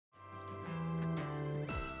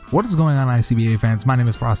What is going on, ICBA fans? My name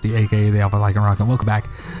is Frosty, aka the Alpha Like and Rock, and welcome back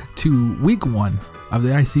to week 1 of the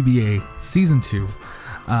ICBA season 2.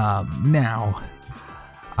 I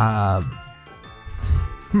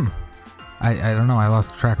don't know, I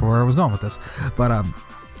lost track of where I was going with this, but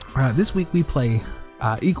this week we play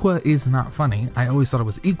Equa is not funny. I always thought it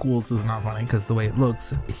was equals is not funny because the way it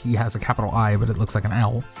looks, he has a capital I, but it looks like an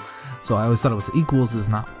L. So I always thought it was equals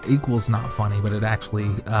not funny, but it actually,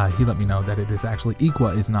 he let me know that it is actually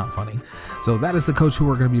Equa is not funny. So that is the coach who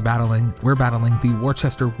we're going to be battling. We're battling the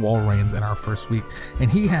Worcester Walreins in our first week, and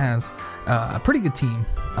he has a pretty good team,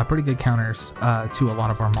 pretty good counters to a lot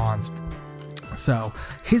of our mons. So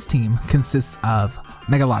his team consists of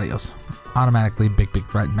Megaladios, automatically big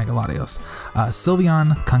threat. Megaladios,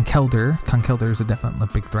 Sylveon, Conkeldurr is a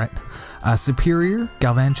definite big threat. Superior,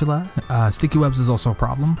 Galvantula, Sticky Webs is also a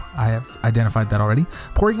problem. I have identified that already.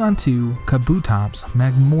 Porygon 2, Kabutops,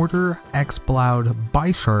 Magmortar, Exploud,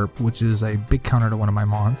 Bisharp, which is a big counter to one of my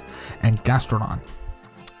mons, and Gastrodon.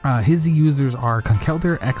 His users are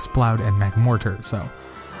Conkeldurr, Exploud, and Magmortar. So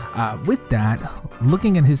with that,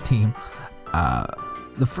 looking at his team,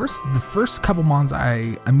 the first couple mons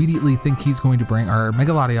I immediately think he's going to bring are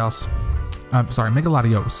Megaladios,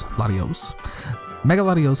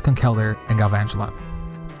 Conkeldurr, and Galvantula.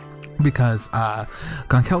 Because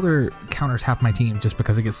Conkeldurr counters half my team just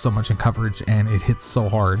because it gets so much in coverage and it hits so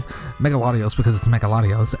hard. Megaladios because it's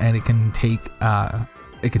Megaladios and it can take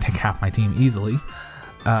half my team easily.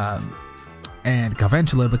 And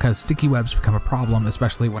Galvantula because Sticky Webs become a problem,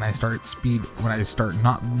 especially when I start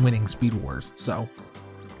not winning speed wars. So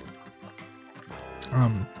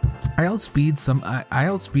I outspeed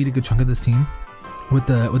a good chunk of this team with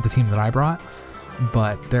the team that I brought,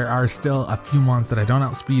 but there are still a few mons that I don't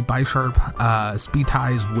outspeed. Bisharp speed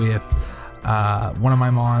ties with one of my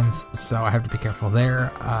mons, so I have to be careful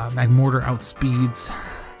there. Magmortar outspeeds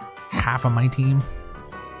half of my team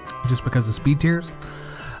just because of speed tiers.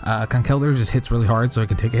 Conkeldurr just hits really hard, so it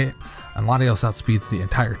can take a hit, and Latios outspeeds the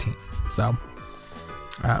entire team. So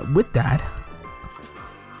with that,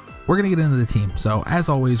 we're gonna get into the team. So as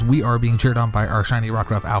always, we are being cheered on by our shiny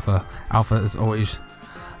Rockruff Alpha. Alpha is always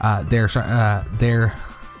there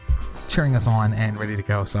cheering us on and ready to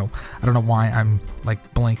go. So I don't know why I'm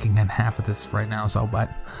like blanking on half of this right now. So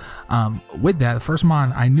but with that, the first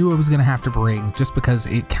mon I knew I was gonna have to bring just because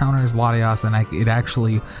it counters Latios and it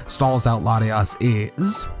actually stalls out Latios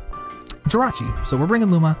is Jirachi. So we're bringing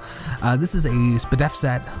Luma. This is a Spadef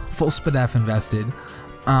set, full Spadef invested.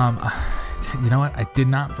 You know what? I did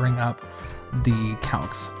not bring up the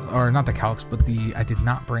calcs, or not the calcs, but I did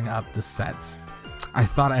not bring up the sets. I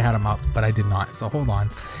thought I had them up, but I did not. So hold on.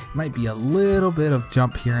 It might be a little bit of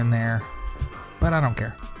jump here and there, but I don't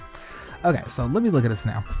care. Okay, so let me look at this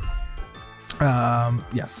now.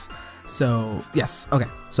 Yes. Okay.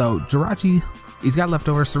 So Jirachi, he's got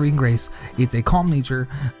leftover Serene Grace. It's a calm nature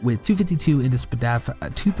with 252 into Spadef,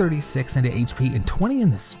 236 into HP, and 20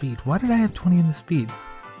 into speed. Why did I have 20 into speed?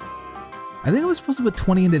 I think I was supposed to put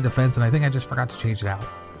 20 into defense, and I think I just forgot to change it out.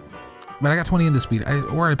 But I got 20 into speed,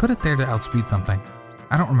 or I put it there to outspeed something.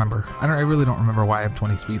 I don't remember. I really don't remember why I have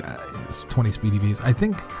 20 speed. 20 speed EVs. I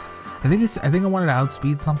think I wanted to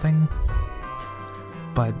outspeed something,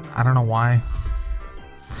 but I don't know why.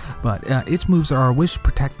 But its moves are Wish,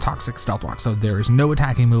 Protect, Toxic, Stealth Walk. So there is no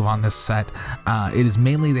attacking move on this set. It is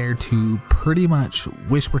mainly there to pretty much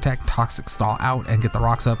Wish, Protect, Toxic, Stall out and get the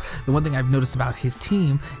rocks up. The one thing I've noticed about his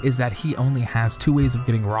team is that he only has 2 ways of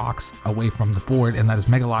getting rocks away from the board, and that is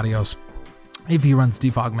Megaladios, if he runs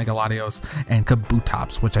Defog, Megaladios, and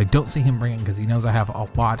Kabutops, which I don't see him bringing because he knows I have a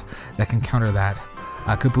lot that can counter that.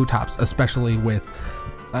 Kabutops, especially with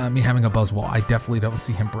me having a Buzzwole, I definitely don't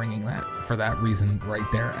see him bringing that for that reason right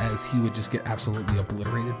there, as he would just get absolutely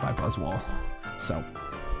obliterated by Buzzwole. So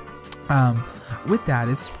with that,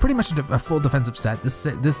 it's pretty much a full defensive set.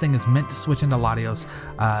 This thing is meant to switch into Latios.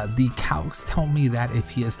 The calcs tell me that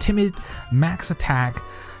if he has Timid, max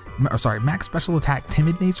special attack,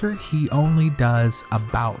 timid nature, he only does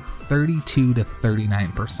about 32 to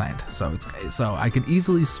 39%. So I can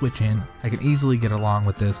easily switch in. I can easily get along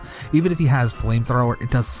with this. Even if he has flamethrower,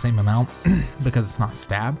 it does the same amount because it's not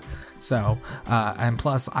stab. So and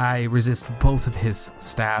plus I resist both of his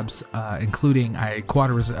stabs, including I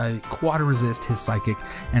quarter resist his psychic,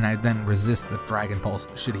 and I then resist the Dragon Pulse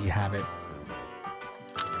should he have it.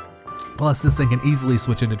 Plus this thing can easily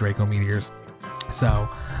switch into Draco Meteors. So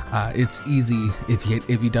it's easy if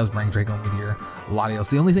he does bring Draco Meteor Latios.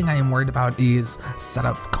 The only thing I am worried about is set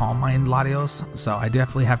up Calm Mind Latios, so I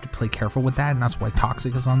definitely have to play careful with that, and that's why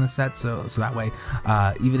Toxic is on this set. So that way,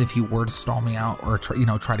 even if he were to stall me out or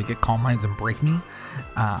try to get Calm Minds and break me,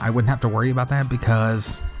 I wouldn't have to worry about that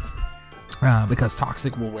because because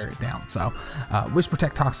Toxic will wear it down. So Wish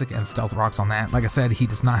Protect, Toxic, and Stealth Rocks on that. Like I said, he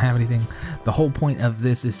does not have anything. The whole point of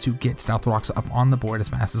this is to get Stealth Rocks up on the board as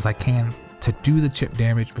fast as I can to do the chip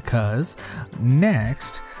damage, because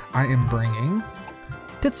next I am bringing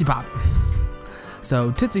Tootsie Pop.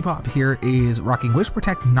 So Tootsie Pop here is rocking Wish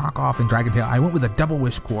Protect, Knockoff, and Dragon Tail. I went with a double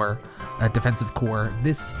Wish core, a defensive core.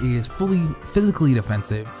 This is fully physically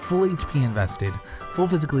defensive, full HP invested, full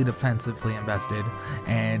physically defensively invested,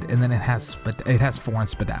 and then it has 4 in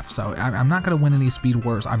Spadef. So I'm not going to win any speed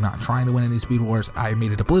wars. I'm not trying to win any speed wars. I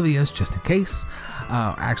made it oblivious just in case.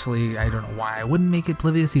 Actually, I don't know why I wouldn't make it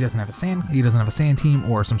oblivious. He doesn't have a sand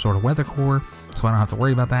team or some sort of weather core, so I don't have to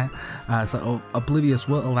worry about that. So oblivious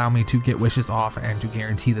will allow me to get wishes off and to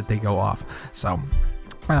guarantee that they go off. So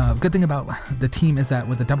good thing about the team is that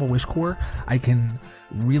with the double wish core, I can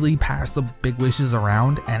really pass the big wishes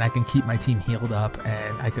around, and I can keep my team healed up,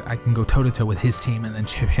 and I can go toe to toe with his team and then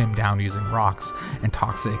chip him down using rocks and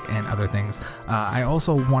toxic and other things. I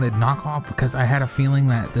also wanted knockoff because I had a feeling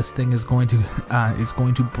that this thing is going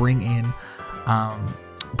to bring in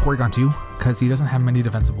Porygon 2, because he doesn't have many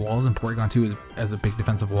defensive walls, and Porygon 2 is a big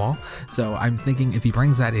defensive wall. So I'm thinking if he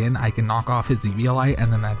brings that in, I can knock off his Eviolite,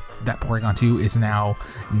 and then that Porygon 2 is now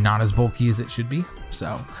not as bulky as it should be.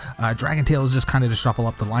 So Dragon Tail is just kind of to shuffle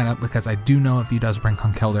up the lineup, because I do know if he does bring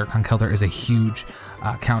Conkeldurr is a huge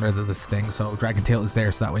counter to this thing. So Dragon Tail is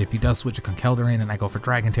there, so that way if he does switch a Conkeldurr in and I go for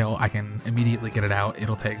Dragon Tail, I can immediately get it out.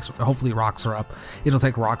 It'll take, hopefully rocks are up, it'll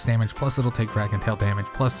take rocks damage, plus it'll take Dragon Tail damage,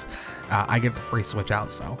 plus I get the free switch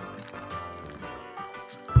out, so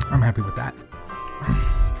I'm happy with that.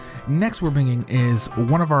 Next we're bringing is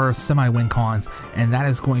one of our semi-win cons, and that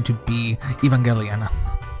is going to be Evangelion.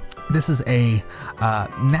 This is a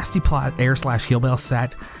Nasty Plot Air/Heal Bell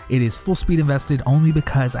set. It is full speed invested only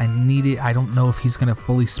because I need it. I don't know if he's going to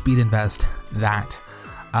fully speed invest that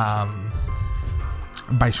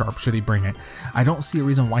By Sharp should he bring it. I don't see a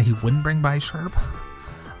reason why he wouldn't bring By Sharp.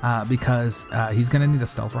 Because he's going to need a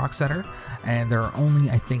Stealth Rock setter, and there are only,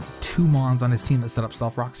 I think, 2 Mons on his team that set up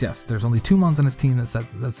Stealth Rocks. Yes, there's only 2 Mons on his team that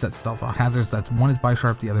set Stealth Rock hazards. That's one is By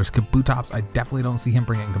Sharp, the other is Kabutops. I definitely don't see him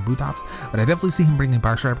bringing Kabutops, but I definitely see him bringing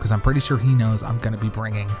By Sharp, because I'm pretty sure he knows I'm going to be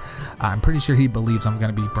bringing, I'm pretty sure he believes I'm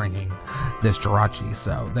going to be bringing this Jirachi.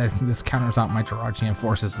 So this counters out my Jirachi and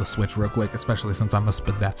forces the switch real quick, especially since I'm a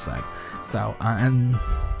Spadef set. So,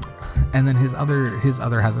 and then his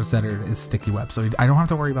other hazard setter is Sticky Web, so I don't have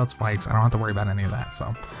to worry about spikes. I don't have to worry about any of that.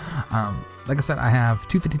 So like I said, I have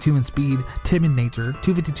 252 in speed, timid nature,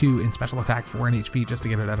 252 in special attack, 4 in HP just to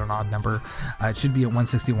get it at an odd number. It should be at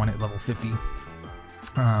 161 at level 50.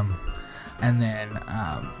 And then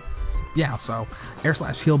yeah, so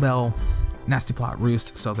Air/Heal Bell, Nasty Plot,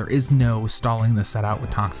 Roost, so there is no stalling this set out with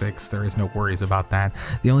Toxics. There is no worries about that.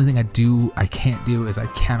 The only thing I can't do is I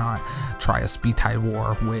cannot try a Speed Tide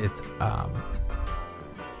War with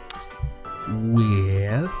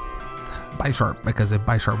By Sharp, because if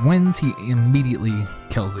By Sharp wins, he immediately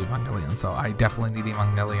kills Evangelion. So I definitely need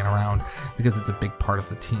Evangelion around because it's a big part of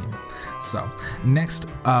the team. So next,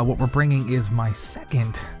 what we're bringing is my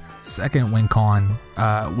second win con,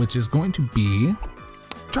 which is going to be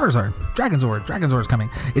Charizard, Dragonzord is coming.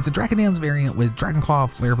 It's a Dragon Dance variant with Dragon Claw,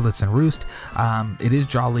 Flare Blitz, and Roost. It is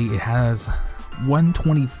jolly. It has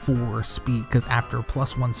 124 speed, because after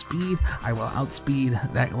 +1 speed, I will outspeed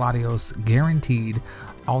that Gladios guaranteed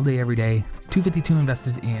all day, every day. 252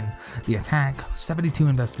 invested in the attack, 72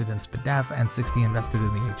 invested in Spadef, and 60 invested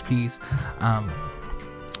in the HPs.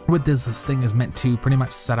 With this thing is meant to pretty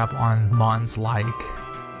much set up on Mons like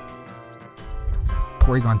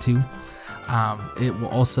Porygon 2. It will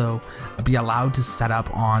also be allowed to set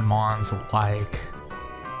up on Mons like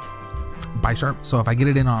By Sharp. So if I get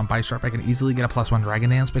it in on By Sharp, I can easily get a +1 Dragon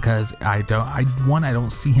Dance, because I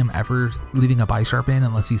don't see him ever leaving a By Sharp in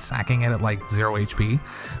unless he's sacking it at like 0 HP,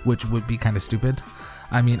 which would be kind of stupid.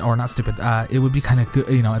 I mean, or not stupid. It would be kind of good,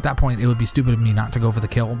 you know. At that point, it would be stupid of me not to go for the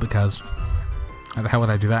kill, because why the hell would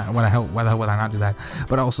I do that? Why the hell would I not do that?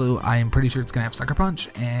 But also, I am pretty sure it's going to have Sucker Punch,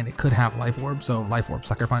 and it could have Life Orb, so Life Orb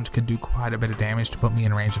Sucker Punch could do quite a bit of damage to put me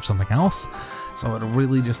in range of something else. So it'll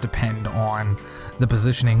really just depend on the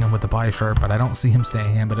positioning and with the By Sharp, but I don't see him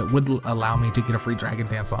staying in, but it would allow me to get a free Dragon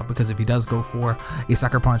Dance off, because if he does go for a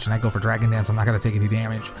Sucker Punch and I go for Dragon Dance, I'm not going to take any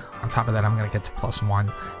damage. On top of that, I'm going to get to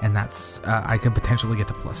 +1, and that's, I could potentially get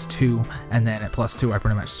to +2, and then at +2, I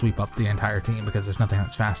pretty much sweep up the entire team, because there's nothing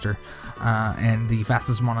that's faster. And the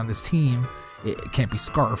fastest one on this team, it can't be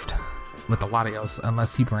Scarfed with the Latios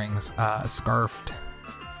unless he brings Scarfed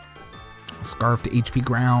HP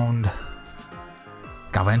Ground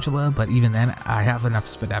Galvantula, but even then I have enough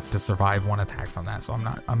Spadef to survive one attack from that, so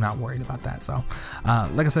I'm not worried about that. So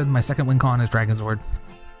like I said, my second win con is Dragonzord.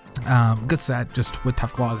 Good set, just with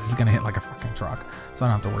Tough Claws he's gonna hit like a fucking truck, so I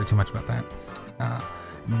don't have to worry too much about that.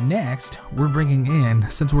 Next, we're bringing in,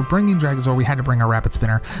 since we're bringing Dragonzord, we had to bring our Rapid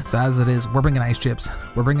Spinner. So as it is, we're bringing Ice Chips,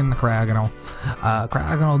 we're bringing the Cryogonal.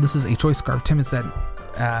 Cryogonal, this is a Choice Scarf Timid set.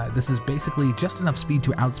 This is basically just enough speed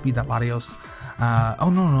to outspeed that Latios.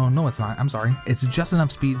 Oh no, it's not. I'm sorry. It's just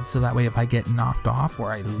enough speed so that way if I get knocked off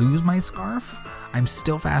or I lose my Scarf, I'm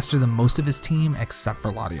still faster than most of his team except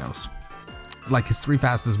for Latios. Like his 3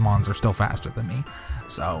 fastest Mons are still faster than me.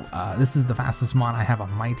 So this is the fastest Mon I have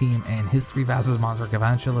on my team, and his 3 fastest Mons are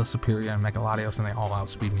Galvantula, Superior, and Megaladios, and they all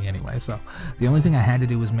outspeed me anyway. So the only thing I had to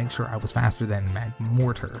do was make sure I was faster than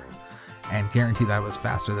Magmortar, and guarantee that I was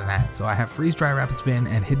faster than that. So I have Freeze Dry, Rapid Spin,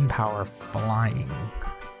 and Hidden Power Flying.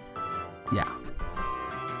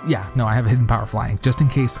 Yeah, no, I have Hidden Power Flying, just in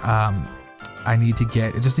case I need to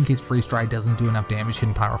get, just in case Freeze Dry doesn't do enough damage.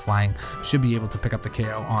 Hidden Power Flying should be able to pick up the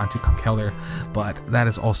KO onto Conkeldurr, but that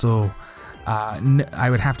is also, I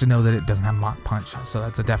would have to know that it doesn't have Mach Punch, so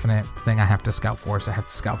that's a definite thing I have to scout for, so I have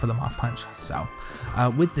to scout for the Mach Punch. So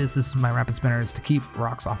with this is my Rapid Spinner, is to keep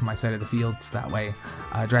rocks off my side of the field, so that way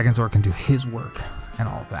Dragonzord can do his work and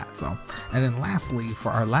all of that. So, and then lastly,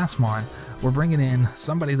 for our last Mon, we're bringing in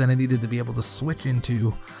somebody that I needed to be able to switch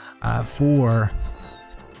into for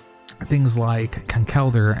things like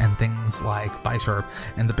Conkeldurr and things like Bisharp,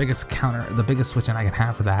 and the biggest switch in I can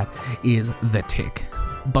have for that is the Tick.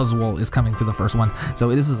 Buzzwole is coming to the first one, so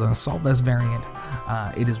this is an Assault Vest variant.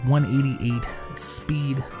 It is 188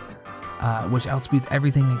 speed, which outspeeds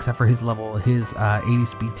everything except for his level, his 80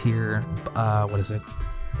 speed tier, what is it,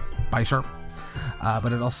 Bisharp.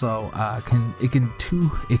 But it also can two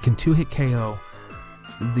hit KO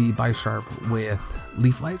the Bisharp with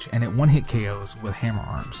Leaf Light, and it 1-hit KOs with Hammer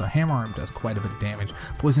Arm. So Hammer Arm does quite a bit of damage.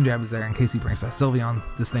 Poison Jab is there in case he brings that Sylveon.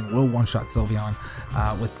 This thing will one-shot Sylveon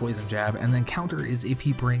with Poison Jab, and then counter is if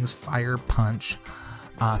he brings Fire Punch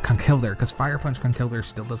Conkeldurr, because Fire Punch Conkeldurr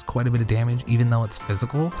still does quite a bit of damage, even though it's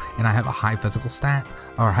physical, and I have a high physical stat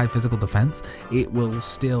or high physical defense. It will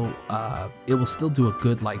still do a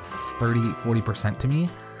good like 30-40% to me.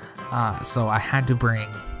 So I had to bring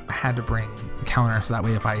counter, so that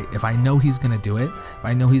way if I know he's gonna do it, if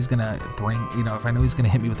I know he's gonna if I know he's gonna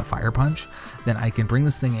hit me with a Fire Punch, then I can bring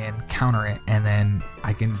this thing in, counter it, and then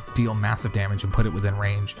I can deal massive damage and put it within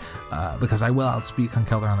range, because I will outspeed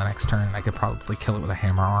Conkeldurr on the next turn, and I could probably kill it with a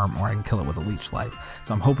Hammer Arm, or I can kill it with a Leech Life.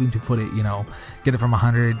 So I'm hoping to put it, get it from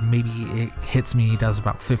 100, maybe it hits me, does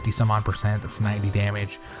about 50 some odd percent, that's 90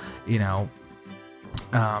 damage,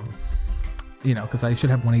 because I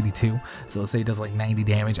should have 182, so let's say it does like 90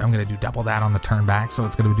 damage. I'm going to do double that on the turn back, so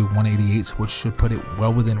it's going to do 188, which should put it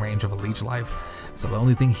well within range of a Leech Life. So the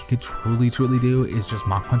only thing he could truly do is just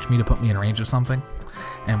Mach Punch me to put me in range of something,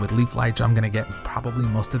 and with Leaf Light I'm going to get probably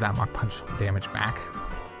most of that Mach Punch damage back.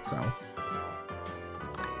 So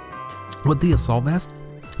with the Assault Vest,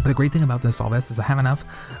 the great thing about the Assault Vest is I have enough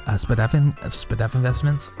Spadef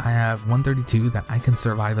investments. I have 132 that I can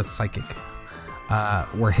survive a Psychic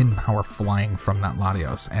or Hidden Power Flying from that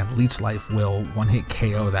Latios, and Leech Life will 1-hit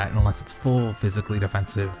KO that unless it's full physically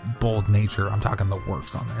defensive, bold nature. I'm talking the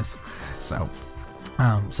works on this. So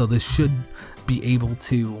so this should be able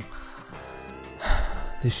to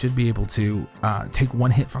take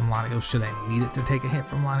 1 hit from Latios should I need it to take a hit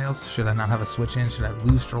from Latios. Should I not have a switch in, should I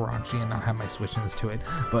lose Jirachi and not have my switch ins to it.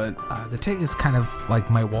 But the Tick is kind of like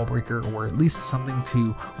my wall breaker, or at least something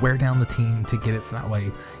to wear down the team to get it so that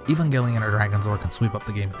way Evangelion or Dragonzord can sweep up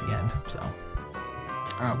the game at the end. So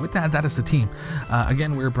with that is the team.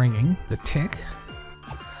 Again, we're bringing the Tick,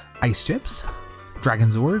 Ice Chips,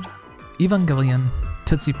 Dragonzord, Evangelion,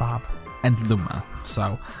 Tootsie Pop, and Luma.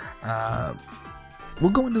 So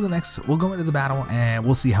we'll go into the battle and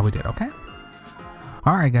we'll see how we did, okay?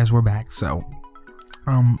 Alright guys, we're back. So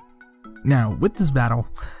now with this battle,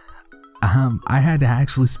 I had to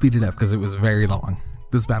actually speed it up because it was very long.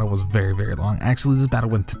 This battle was very long. Actually, this battle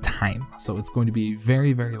went to time, so it's going to be a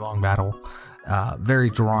very long battle, very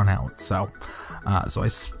drawn out. So I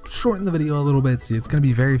shortened the video a little bit. See, it's going to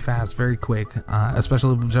be very fast, very quick,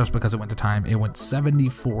 especially just because it went to time. It went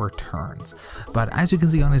 74 turns. But as you can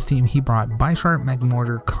see on his team, he brought Bisharp,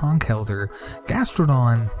 Magmortar, Conkeldurr,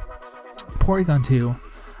 Gastrodon, Porygon 2,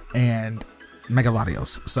 and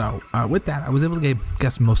Megaladios. So with that, I was able to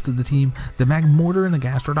guess most of the team. The Magmortar and the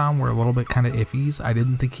Gastrodon were a little bit kind of iffies. I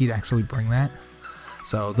didn't think he'd actually bring that.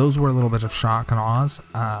 So those were a little bit of shock and awe,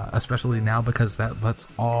 especially now because that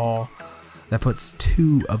puts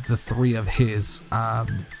 2 of the 3 of his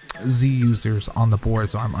Z users on the board,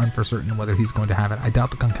 so I'm uncertain whether he's going to have it. I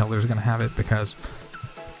doubt the Conkeldurr is going to have it because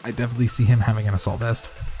I definitely see him having an Assault Vest.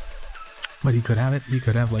 But he could have it. He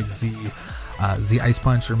could have like Z Ice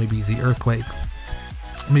Punch, or maybe Z Earthquake,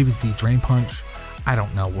 maybe Z Drain Punch. I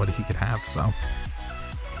don't know what he could have. So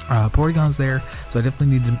Porygon's there, so I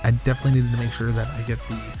definitely needed to make sure that I get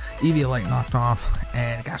the Eviolite knocked off,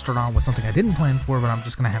 and Gastrodon was something I didn't plan for, but I'm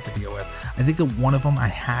just gonna have to deal with. I think of one of them I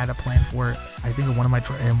had a plan for it. I think of one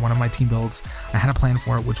of my team builds I had a plan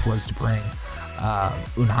for it, which was to bring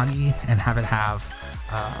Unagi and have it have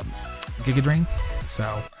Giga Drain.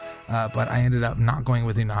 So, but I ended up not going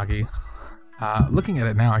with Unagi. Looking at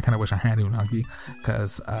it now, I kind of wish I had Unagi,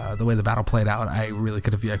 because the way the battle played out, I really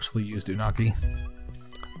could have actually used Unagi.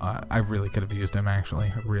 I really could have used him,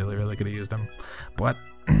 actually. I really could have used him. But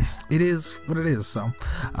it is what it is. So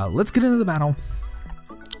let's get into the battle.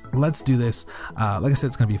 Let's do this. Like I said,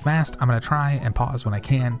 it's going to be fast. I'm going to try and pause when I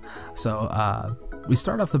can. So we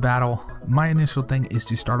start off the battle. My initial thing is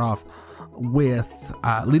to start off with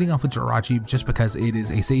leading off with Jirachi, just because it is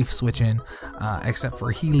a safe switch in, except for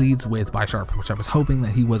he leads with Bisharp, which I was hoping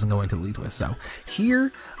that he wasn't going to lead with. So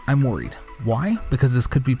here I'm worried. Why? Because this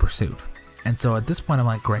could be Pursuit. And so at this point, I'm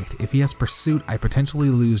like, great, if he has Pursuit, I potentially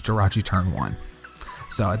lose Jirachi turn 1.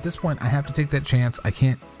 So at this point, I have to take that chance. I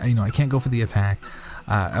can't go for the attack.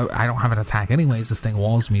 I don't have an attack anyways. This thing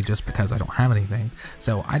walls me just because I don't have anything.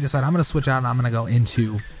 So I decide I'm going to switch out and I'm going to go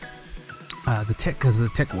into the Tick, because the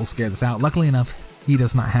Tick will scare this out. Luckily enough, he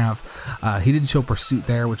does not have, he didn't show Pursuit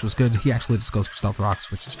there, which was good. He actually just goes for Stealth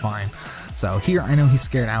Rocks, which is fine. So here I know he's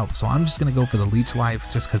scared out, so I'm just going to go for the Leech Life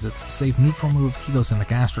just because it's the safe neutral move. He goes into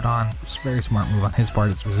Gastrodon, which is a very smart move on his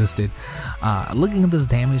part. It's resisted. Looking at this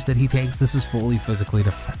damage that he takes, this is fully physically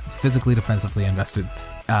defensively invested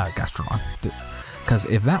Gastrodon. Because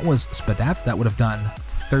if that was Spadef, that would have done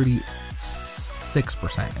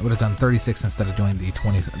 36%. It would have done 36 instead of doing the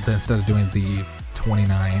 20, instead of doing the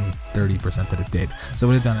 29, 30% that it did. So it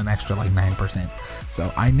would have done an extra like 9%.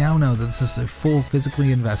 So I now know that this is a full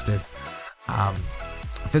physically invested,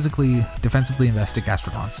 defensively invested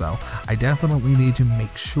Gastrodon. So I definitely need to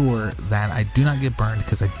make sure that I do not get burned,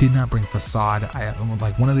 because I did not bring Facade.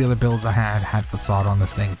 Like one of the other builds I had Facade on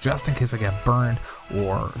this thing, just in case I get burned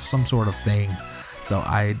or some sort of thing. So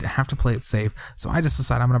I'd have to play it safe. So I just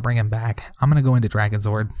decided I'm going to bring him back. I'm going to go into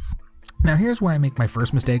Dragonzord. Now here's where I make my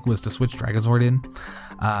first mistake, was to switch Dragonzord in.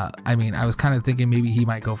 I mean, I was kind of thinking maybe he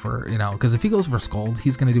might go for, because if he goes for Scold,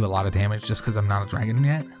 he's going to do a lot of damage just because I'm not a dragon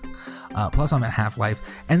yet. Plus I'm at half-life.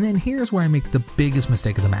 And then here's where I make the biggest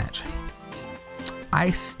mistake of the match.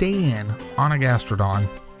 I stand on a Gastrodon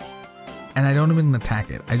and I don't even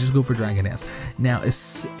attack it. I just go for Dragon Dance. Now,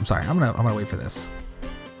 I'm sorry, I'm gonna wait for this.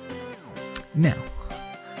 Now,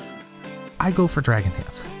 I go for Dragon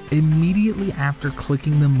Dance. Immediately after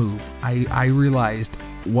clicking the move, I realized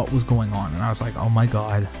what was going on, and I was like, oh my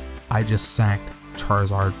god, I just sacked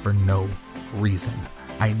Charizard for no reason.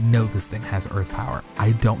 I know this thing has Earth Power.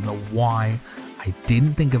 I don't know why I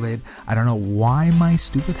didn't think of it. I don't know why my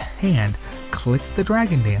stupid hand clicked the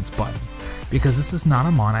Dragon Dance button, because this is not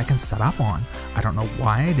a mon I can set up on. I don't know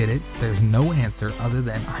why I did it. There's no answer other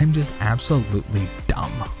than I'm just absolutely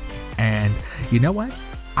dumb. And you know what?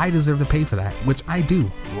 I deserve to pay for that, which I do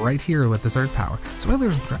right here with this Earth Power. So I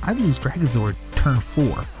lose Dragonzord turn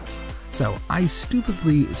 4. So I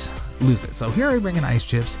stupidly lose it. So here I bring in Ice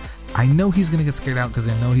Chips. I know he's going to get scared out because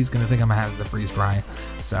I know he's going to think I'm going to have the Freeze Dry.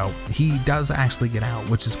 So he does actually get out,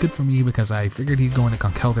 which is good for me because I figured he'd go into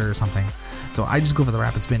Conkeldurr or something. So I just go for the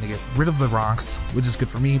Rapid Spin to get rid of the rocks, which is good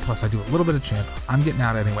for me. Plus I do a little bit of chip. I'm getting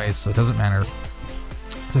out anyways, so it doesn't matter.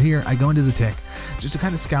 So here I go into the Tick just to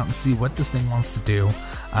kind of scout and see what this thing wants to do.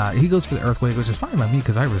 He goes for the Earthquake, which is fine by me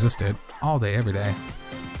because I resist it all day, every day.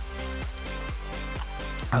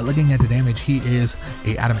 Looking at the damage, he is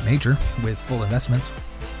a Adamant Nature with full investments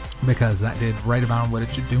because that did right about what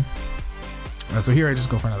it should do. So here I just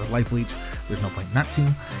go for another Life Leech. There's no point not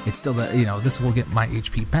to. It's still that, this will get my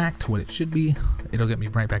HP back to what it should be. It'll get me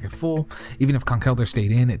right back at full. Even if Conkeldurr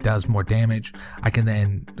stayed in, it does more damage. I can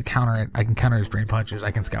then counter it. I can counter his Drain Punches.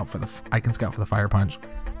 I can scout for the Fire Punch.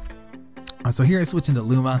 So here I switch into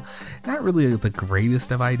Luma. Not really the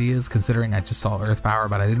greatest of ideas considering I just saw Earth Power,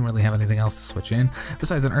 but I didn't really have anything else to switch in.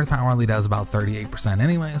 Besides, an Earth Power only does about 38%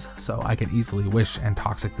 anyways, so I can easily Wish and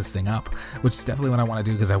Toxic this thing up, which is definitely what I want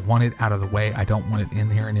to do because I want it out of the way. I don't want it in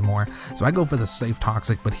here anymore. So I go for the safe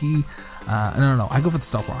Toxic, but he, no, I go for the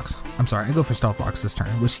Stealth Rocks. I'm sorry, I go for Stealth Rocks this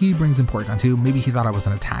turn, which he brings in Porygon too. Maybe he thought I was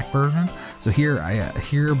an attack version. So here,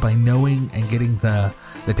 here by knowing and getting the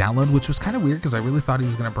download, which was kind of weird because I really thought he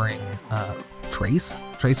was going to bring Trace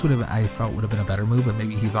would have, I felt would have been a better move, but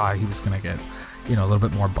maybe he thought he was gonna get, you know, a little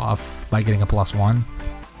bit more buff by getting a +1.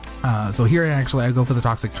 So here I go for the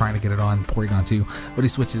Toxic, trying to get it on Porygon 2, but he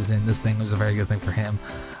switches in. This thing was a very good thing for him.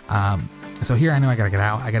 So here I know I gotta get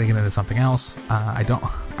out. I gotta get into something else.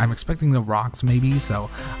 I'm expecting the rocks maybe, so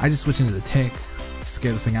I just switch into the Tick to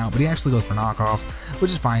scare this thing out, but he actually goes for knockoff,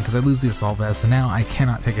 which is fine because I lose the Assault Vest, so now I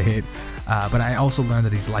cannot take a hit. But I also learned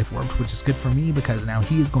that he's Life Orbed, which is good for me because now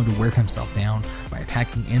he is going to wear himself down by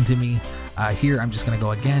attacking into me. Here I'm just gonna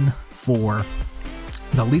go again for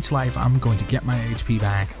the Leech Life. I'm going to get my HP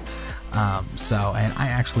back. And I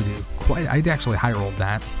actually high rolled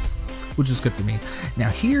that, which is good for me. Now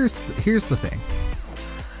here's the thing.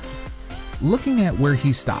 Looking at where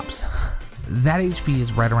he stops, that HP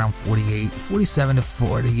is right around 47 to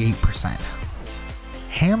 48%.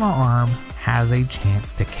 Hammer Arm has a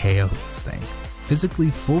chance to KO this thing.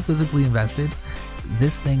 Physically invested,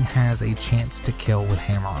 this thing has a chance to kill with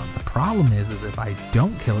Hammer Arm. The problem is if I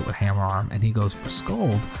don't kill it with Hammer Arm and he goes for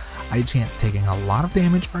Scald, I chance taking a lot of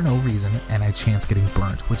damage for no reason, and I chance getting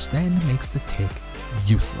burnt, which then makes the Tick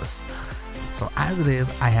useless. So as it is,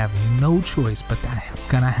 I have no choice but I'm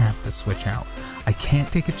gonna have to switch out. I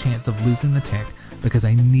can't take a chance of losing the Tick because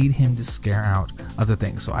I need him to scare out other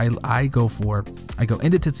things. So I go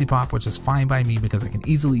into Tootsie Pop, which is fine by me because I can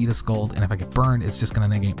easily eat a Scald, and if I get burned, it's just gonna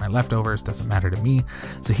negate my leftovers, doesn't matter to me.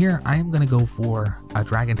 So here I am gonna go for a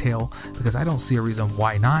Dragon Tail because I don't see a reason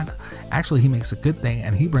why not. Actually, he makes a good thing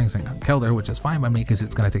and he brings in Kelder, which is fine by me because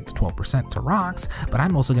it's gonna take the 12% to rocks, but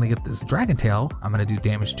I'm also gonna get this Dragon Tail, I'm gonna do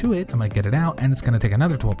damage to it, I'm gonna get it out, and it's gonna take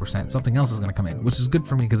another 12%. Something else is gonna come in, which is good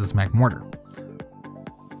for me because it's Magmortar.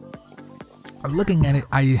 Looking at it,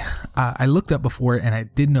 I looked up before and I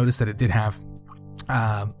did notice that it did have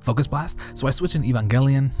Focus Blast, so I switched in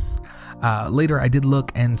Evangelion. Later I did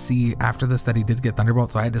look and see after this that he did get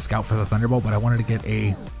Thunderbolt, so I had to scout for the Thunderbolt, but I wanted to get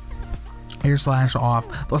a Air Slash off.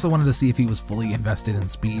 Plus I wanted to see if he was fully invested in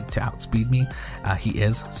speed to outspeed me. He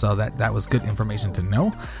is, so that was good information to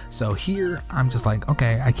know. So here I'm just like,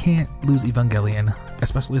 okay, I can't lose Evangelion,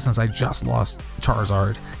 especially since I just lost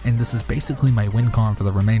Charizard, and this is basically my win con for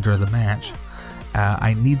the remainder of the match.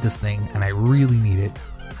 I need this thing and I really need it.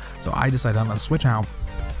 So I decided I'm gonna switch out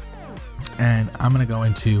and I'm gonna go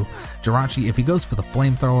into Jirachi. If he goes for the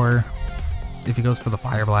Flamethrower, if he goes for the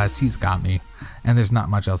Fire Blast, he's got me, and there's not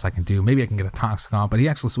much else I can do. Maybe I can get a Toxic off, but he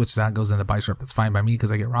actually switches out, goes into Bite Sharp. That's fine by me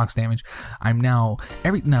because I get rocks damage. I'm now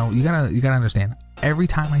you gotta understand, every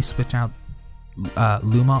time I switch out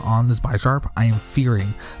Luma on this Bisharp, I am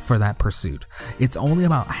fearing for that Pursuit. It's only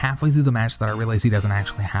about halfway through the match that I realize he doesn't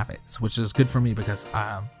actually have it, which is good for me because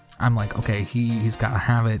I'm like, okay, he's got to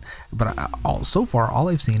have it, but so far all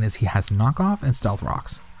I've seen is he has Knockoff and Stealth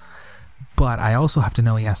Rocks, but I also have to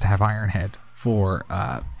know he has to have Iron Head for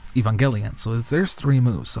Evangelion, so there's 3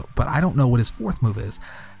 moves, but I don't know what his 4th move is.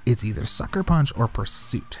 It's either Sucker Punch or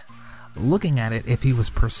Pursuit. Looking at it, if he was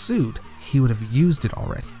Pursuit, he would have used it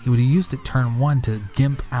already. He would have used it turn 1 to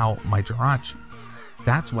gimp out my Jirachi.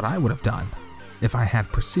 That's what I would have done. If I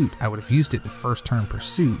had Pursuit, I would have used it the first turn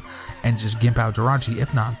Pursuit and just gimp out Jirachi,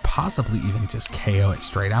 if not possibly even just KO it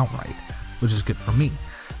straight outright, which is good for me.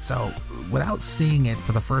 So without seeing it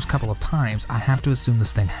for the first couple of times, I have to assume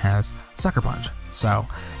this thing has Sucker Punch. So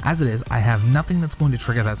as it is, I have nothing that's going to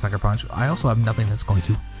trigger that Sucker Punch. I also have nothing that's going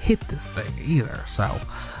to hit this thing either. So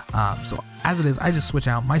as it is, I just switch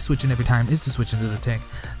out. My switch in every time is to switch into the Tick.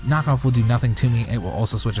 Knockoff will do nothing to me. It will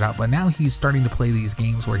also switch it out. But now he's starting to play these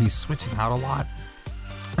games where he switches out a lot.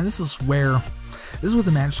 And this is where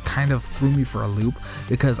the match kind of threw me for a loop,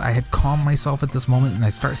 because I had calmed myself at this moment and I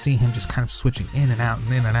start seeing him just kind of switching in and out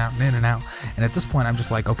and in and out and in and out. And at this point I'm just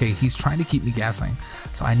like, okay, he's trying to keep me guessing,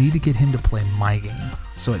 so I need to get him to play my game.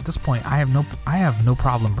 So at this point I have no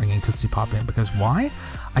problem bringing Tootsie Pop in, because why?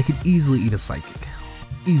 I could easily eat a Psychic.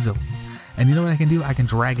 Easily. And you know what I can do? I can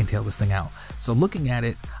Dragon Tail this thing out. So looking at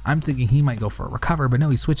it, I'm thinking he might go for a Recover, but no,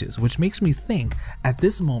 he switches, which makes me think at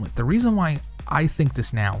this moment, the reason why I think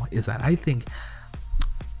this now is that I think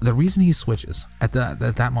the reason he switches at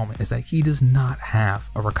that moment is that he does not have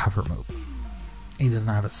a Recover move. He does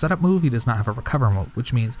not have a setup move, he does not have a Recover move,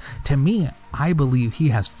 which means, to me, I believe he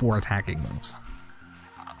has 4 attacking moves.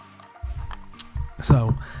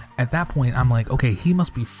 So at that point, I'm like, okay, he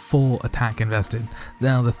must be full attack invested.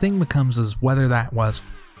 Now the thing becomes is whether that was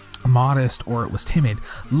modest or it was timid.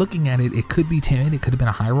 Looking at it, it could be timid, it could have been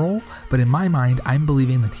a high roll, but in my mind, I'm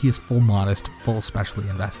believing that he is full modest, full specially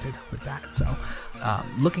invested with that. So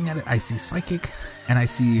looking at it, I see Psychic and I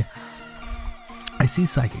see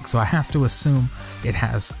Psychic, so I have to assume it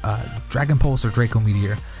has Dragon Pulse or Draco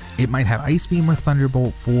Meteor. It might have Ice Beam or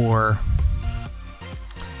Thunderbolt for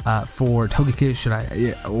Togekiss,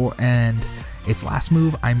 and its last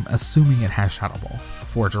move, I'm assuming it has Shadow Ball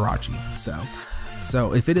for Jirachi.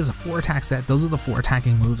 So if it is a 4 attack set, those are the 4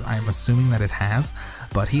 attacking moves I'm assuming that it has,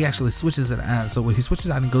 but he actually switches it as, so when he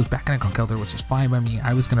switches out and goes back into Conkeldurr, which is fine by me.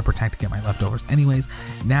 I was going to protect to get my leftovers anyways.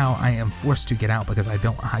 Now I am forced to get out because I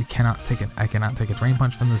cannot take a Drain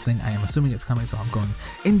Punch from this thing. I am assuming it's coming, so I'm going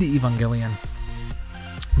into Evangelion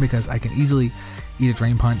because I can easily eat a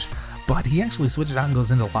Drain Punch. But he actually switches out and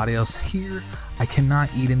goes into Latios. Here, I cannot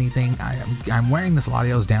eat anything. I'm wearing this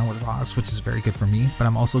Latios down with rocks, which is very good for me, but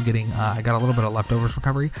I'm also getting, I got a little bit of leftovers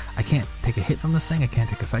recovery. I can't take a hit from this thing, I can't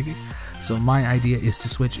take a Psychic. So my idea is to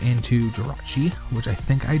switch into Jirachi, which I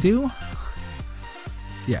think I do.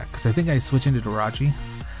 Yeah, because I think I switch into Jirachi.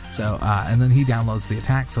 So, and then he downloads the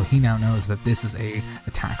attack, so he now knows that this is a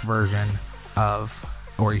attack version of,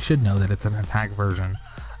 or he should know that it's an attack version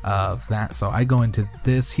of that. So I go into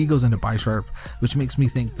this, he goes into Bisharp, which makes me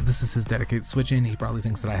think that this is his dedicated switch in. He probably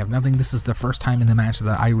thinks that I have nothing. This is the first time in the match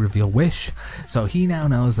that I reveal Wish, so he now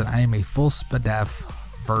knows that I am a full Spadef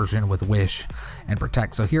version with Wish and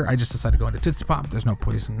Protect. So here I just decide to go into Tootsie Pop. There's no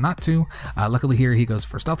poison not to. Luckily here he goes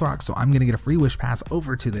for Stealth Rock, so I'm gonna get a free Wish Pass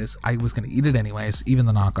over to this. I was gonna eat it anyways, even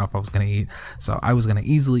the knockoff I was gonna eat, so I was gonna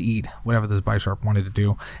easily eat whatever this Bisharp wanted to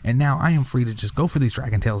do. And now I am free to just go for these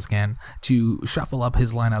Dragon Tails again, to shuffle up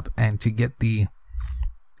his lineup and to get the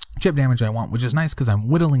chip damage I want, which is nice because I'm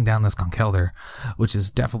whittling down this Conkeldurr, which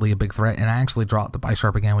is definitely a big threat. And I actually draw out the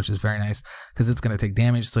Bisharp again, which is very nice because it's going to take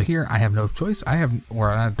damage. So here I have no choice. I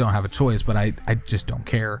don't have a choice, but I just don't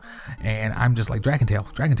care. And I'm just like Dragon Tail.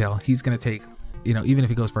 He's going to take, you know, even if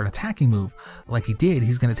he goes for an attacking move like he did,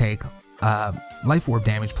 he's going to take Life Orb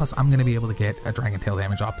damage, plus I'm going to be able to get a Dragon Tail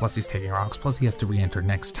damage off, plus he's taking rocks, plus he has to re-enter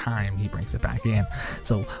next time he brings it back in.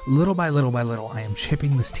 So little by little by little, I am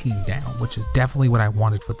chipping this team down, which is definitely what I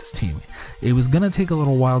wanted with this team. It was going to take a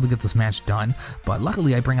little while to get this match done, but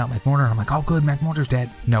luckily I bring out McMortar and I'm like, oh good, McMortar's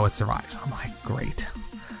dead. No, it survives. I'm like, great.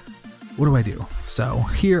 What do I do? So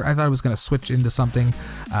here I thought I was going to switch into something,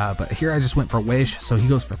 but here I just went for Wish, so he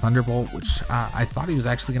goes for Thunderbolt, which I thought he was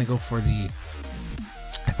actually going to go for the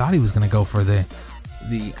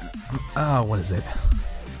what is it?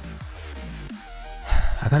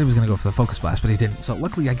 I thought he was going to go for the Focus Blast, but he didn't. So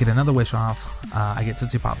luckily I get another Wish off. I get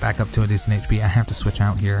Tootsie Pop back up to a decent HP. I have to switch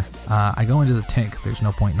out here. I go into the Tink. There's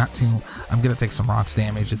no point not to. I'm going to take some rocks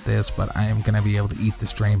damage at this, but I am going to be able to eat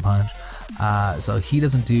this Drain Punch. So he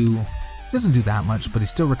doesn't do that much, but he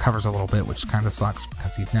still recovers a little bit, which kind of sucks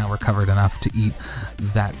because he's now recovered enough to eat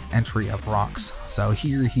that entry of rocks. So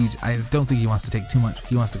here I don't think he wants to take too much.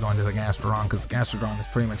 He wants to go into the Gastrodon because Gastrodon is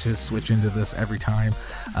pretty much his switch into this every time.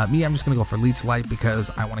 Me, I'm just going to go for Leech Light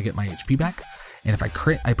because I want to get my HP back. And if I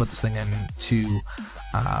crit, I put this thing into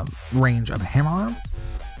range of a Hammer Arm,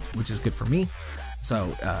 which is good for me.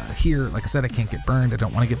 So here, like I said, I can't get burned. I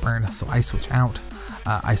don't want to get burned, so I switch out.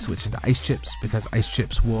 I switch into Ice Chips because Ice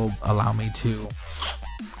Chips will allow me to,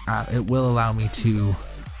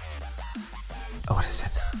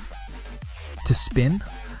 to spin,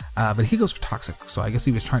 but he goes for Toxic, so I guess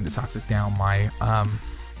he was trying to Toxic down my,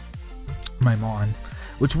 my Mon,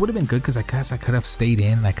 which would have been good because I guess I could have stayed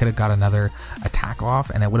in and I could have got another attack off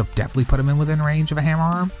and I would have definitely put him in within range of a Hammer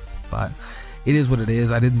Arm, but it is what it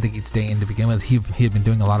is. I didn't think he'd stay in to begin with. He had been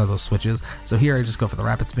doing a lot of those switches. So here I just go for the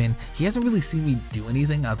Rapid Spin. He hasn't really seen me do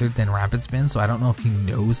anything other than Rapid Spin, so I don't know if he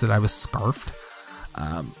knows that I was Scarfed.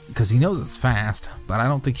 Because he knows it's fast, but I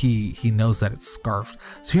don't think he knows that it's Scarfed.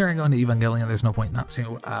 So here I go into Evangelion. There's no point not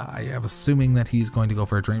to. I am assuming that he's going to go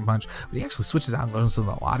for a Drain Punch, but he actually switches out and goes to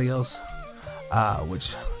the Latios.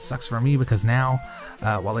 Which sucks for me because now,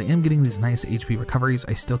 while I am getting these nice HP recoveries,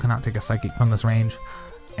 I still cannot take a Psychic from this range.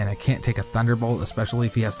 And I can't take a Thunderbolt, especially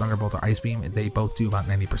if he has Thunderbolt or Ice Beam. They both do about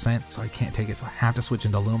 90%, so I can't take it, so I have to switch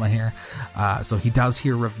into Luma here. So he does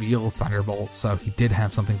here reveal Thunderbolt, so he did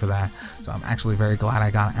have something for that. So I'm actually very glad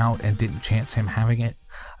I got out and didn't chance him having it.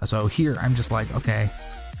 So here I'm just like, okay,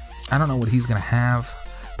 I don't know what he's going to have,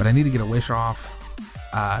 but I need to get a Wish off.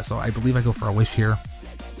 So I believe I go for a Wish here,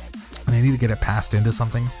 and I need to get it passed into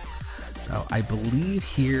something. So I believe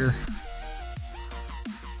here,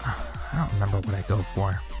 I don't remember what I go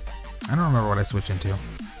for. I don't remember what I switch into.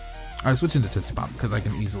 I switch into Tootsie Pop because I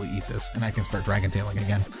can easily eat this and I can start Dragon Tailing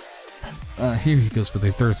again. Here he goes for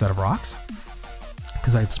the third set of rocks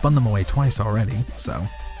because I've spun them away twice already. So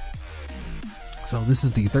this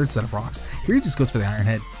is the third set of rocks. Here he just goes for the Iron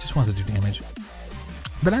Head, just wants to do damage.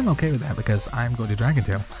 But I'm okay with that because I'm going to Dragon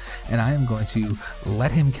Tail and I am going to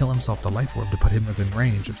let him kill himself to Life Orb to put him within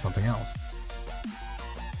range of something else.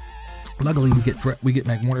 Luckily, we get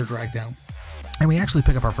McMortar dragged down, and we actually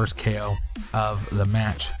pick up our first KO of the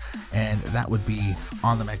match, and that would be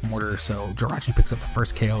on the McMortar. So Jirachi picks up the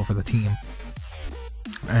first KO for the team,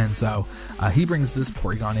 And so he brings this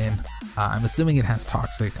Porygon in. I'm assuming it has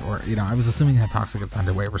Toxic, or, you know, I was assuming it had Toxic or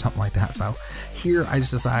Thunder Wave or something like that. So here I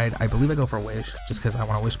just decide, I believe I go for a Wish, just because I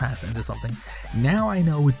want to Wish Pass into something. Now I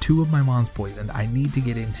know with 2 of my Mons poisoned, I need to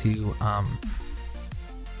get into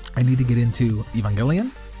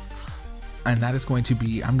Evangelion. And that is going to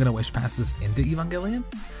be, I'm going to Wish Pass this into Evangelion.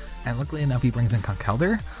 And luckily enough, he brings in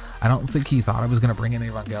Conkeldurr. I don't think he thought I was going to bring in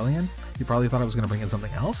Evangelion. He probably thought I was going to bring in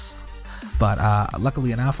something else. But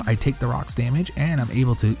luckily enough, I take the rocks damage and I'm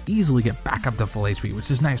able to easily get back up to full HP,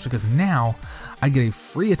 which is nice because now I get a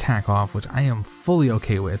free attack off, which I am fully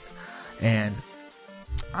okay with. And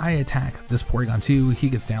I attack this Porygon too. He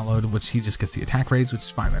gets downloaded, which he just gets the attack raise, which is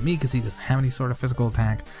fine by me because he doesn't have any sort of physical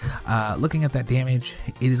attack. Looking at that damage,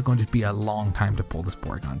 it is going to be a long time to pull this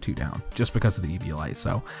Porygon 2 down just because of the EV Light.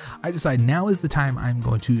 So I decide now is the time I'm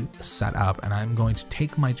going to set up and I'm going to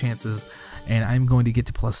take my chances and I'm going to get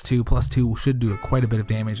to +2. +2 should do quite a bit of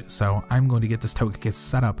damage. So I'm going to get this Togekiss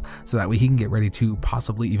set up so that way he can get ready to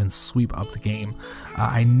possibly even sweep up the game.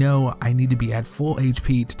 I know I need to be at full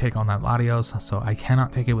HP to take on that Latios, so I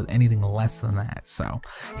cannot take it with anything less than that. So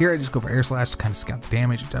here I just go for Air Slash to kind of scout the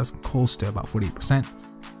damage. It does close to about 48%.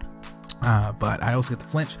 But I also get the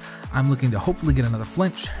flinch. I'm looking to hopefully get another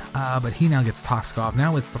flinch, but he now gets Toxic off.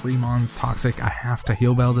 Now with 3 Mons Toxic, I have to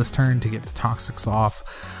Heal Bell this turn to get the Toxics off.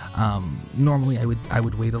 Normally I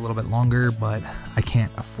would wait a little bit longer, but I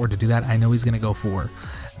can't afford to do that. I know he's going to go for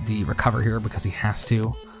the Recover here because he has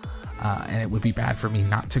to, and it would be bad for me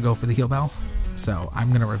not to go for the Heal Bell. So I'm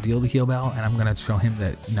going to reveal the Heal Bell and I'm going to show him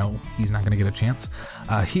that no, he's not going to get a chance.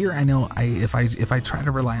 Here I know if I try to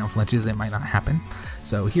rely on flinches, it might not happen.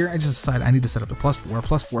 So here I just decide I need to set up to +4.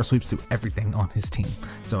 +4 sweeps through everything on his team.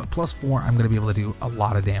 So at +4 I'm going to be able to do a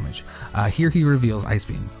lot of damage. Here he reveals Ice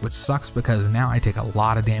Beam, which sucks because now I take a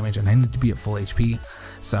lot of damage and I need to be at full HP.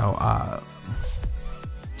 So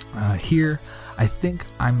here I think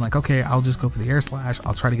I'm like, okay, I'll just go for the Air Slash.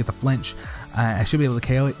 I'll try to get the flinch. I should be able to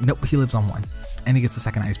KO it. Nope, he lives on 1. And he gets the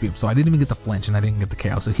second Ice Beam. So I didn't even get the flinch and I didn't get the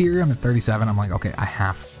KO. So here I'm at 37. I'm like, okay, I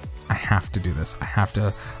have to do this. I have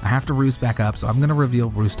to Roost back up. So I'm going to reveal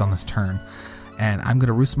Roost on this turn. And I'm going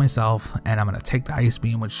to Roost myself and I'm going to take the Ice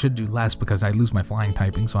Beam, which should do less because I lose my flying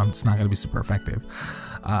typing. So it's not going to be super effective.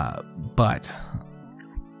 But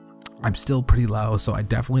I'm still pretty low, so I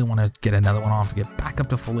definitely want to get another one off to get back up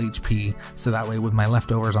to full HP, so that way with my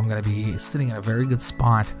leftovers I'm going to be sitting in a very good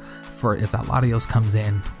spot for if that Latios comes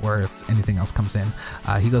in or if anything else comes in.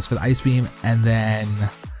 He goes for the Ice Beam and then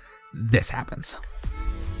this happens.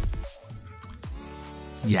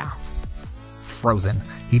 Yeah, frozen.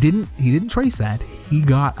 He didn't trace that. He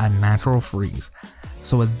got a natural freeze.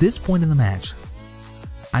 So at this point in the match,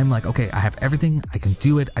 I'm like, okay, I have everything, I can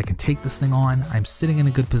do it, I can take this thing on, I'm sitting in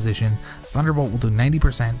a good position, Thunderbolt will do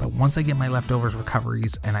 90%, but once I get my leftovers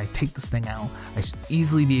recoveries and I take this thing out, I should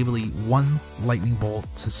easily be able to eat 1 Lightning Bolt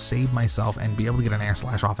to save myself and be able to get an Air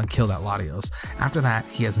Slash off and kill that Latios. After that,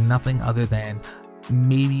 he has nothing other than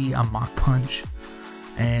maybe a Mach Punch,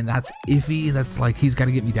 and that's iffy. That's like, he's got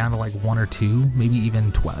to get me down to like 1 or 2, maybe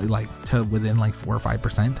even 12, like to within like 4 or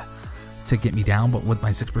 5%. To get me down, but with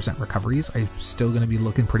my 6% recoveries, I'm still going to be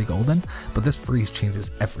looking pretty golden. But this freeze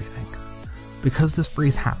changes everything. Because this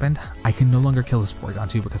freeze happened, I can no longer kill this Porygon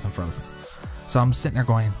 2 because I'm frozen. So I'm sitting there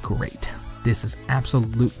going, great. This is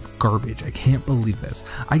absolute garbage. I can't believe this.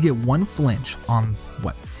 I get 1 flinch on,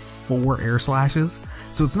 what, 4 Air Slashes?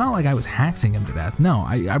 So it's not like I was hacking him to death. No,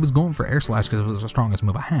 I was going for Air Slash because it was the strongest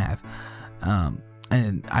move I have.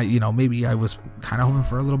 And maybe I was kind of hoping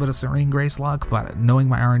for a little bit of Serene Grace luck, but knowing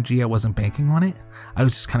my RNG, I wasn't banking on it. I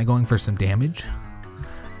was just kind of going for some damage.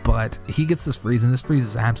 But he gets this freeze, and this freeze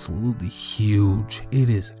is absolutely huge. It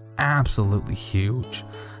is absolutely huge.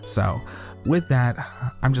 So with that,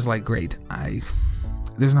 I'm just like, great.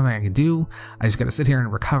 There's nothing I can do. I just got to sit here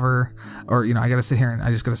and recover, or I got to sit here and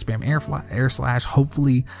I just got to spam Air Slash.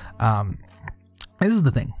 Hopefully, this is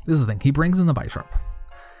the thing. He brings in the Bisharp.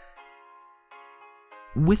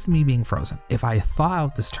 With me being frozen, if I thaw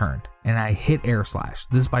out this turn and I hit Air Slash,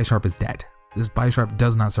 this Bisharp is dead. This Bisharp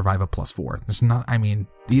does not survive a +4. There's not,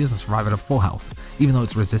 he doesn't survive it at full health. Even though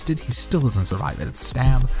it's resisted, he still doesn't survive it. It's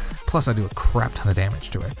stab, plus I do a crap ton of damage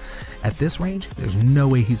to it. At this range, there's no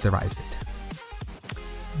way he survives it.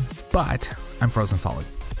 But I'm frozen solid.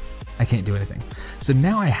 I can't do anything. So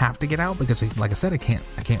now I have to get out because, like I said, I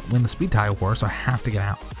can't win the speed tile war, so I have to get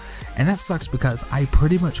out. And that sucks because I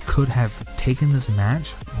pretty much could have taken this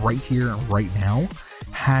match right here and right now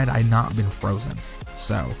had I not been frozen.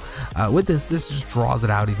 So with this just draws it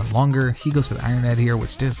out even longer. He goes for the Iron Head here,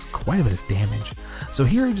 which does quite a bit of damage. So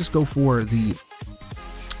here I just go for the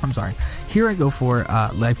I'm sorry. Here I go for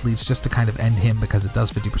Life Leech just to kind of end him because it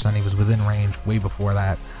does 50%. He was within range way before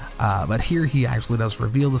that. But here he actually does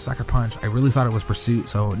reveal the Sucker Punch. I really thought it was Pursuit,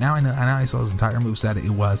 so now I know. Now I saw his entire moveset. It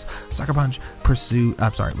was Sucker Punch, Pursuit.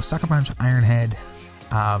 I'm sorry, it was Sucker Punch, Iron Head,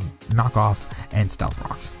 Knockoff, and Stealth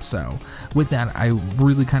Rocks. So with that, I'm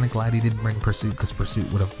really kind of glad he didn't bring Pursuit, because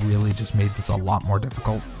Pursuit would have really just made this a lot more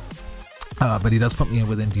difficult. But he does put me in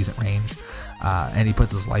within decent range, and he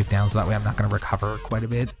puts his life down, so that way I'm not going to recover quite a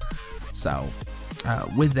bit. So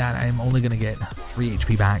with that, I'm only going to get 3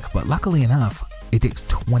 HP back, but luckily enough, it takes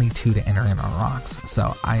 22 to enter in on rocks,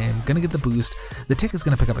 so I am going to get the boost. The Tick is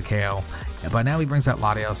going to pick up a KO, but now he brings out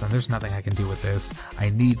Latios, and there's nothing I can do with this. I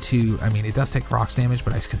need to, I mean, it does take rocks damage,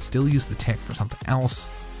 but I can still use the Tick for something else.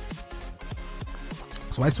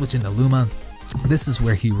 So I switch into Luma. This is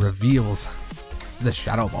where he reveals the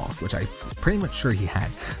Shadow Balls, which I'm pretty much sure he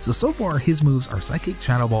had. So far his moves are Psychic,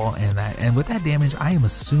 Shadow Ball, and with that damage, I am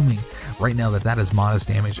assuming right now that is modest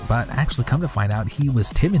damage, but actually come to find out he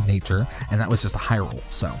was timid nature, and that was just a high roll.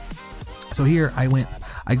 So here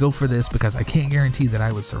I go for this because I can't guarantee that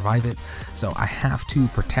I would survive it, so I have to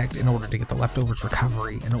protect in order to get the leftovers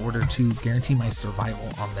recovery in order to guarantee my survival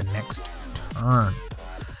on the next turn.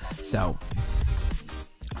 So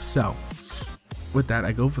with that,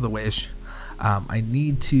 I go for the Wish. I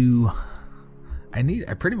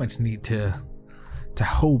pretty much need to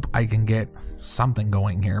hope I can get something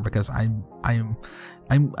going here, because I'm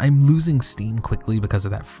losing steam quickly because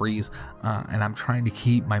of that freeze, and I'm trying to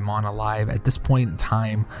keep my Mon alive. At this point in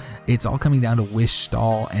time, it's all coming down to Wish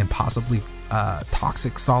stall and possibly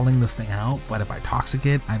Toxic stalling this thing out. But if I Toxic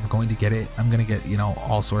it, I'm going to get it. I'm going to get, you know,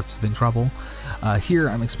 all sorts of in trouble. Here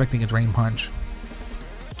I'm expecting a Drain Punch,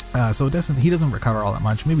 so he doesn't recover all that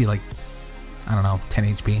much, maybe like, I don't know,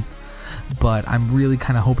 10 HP, but I'm really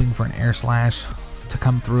kind of hoping for an Air Slash to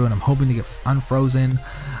come through, and I'm hoping to get unfrozen,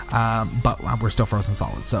 but we're still frozen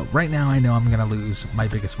solid. So right now I know I'm going to lose my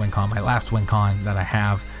biggest win con, my last win con that I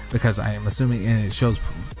have, because I am assuming, and it shows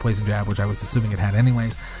Poison Jab, which I was assuming it had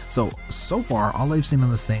anyways. So far all I've seen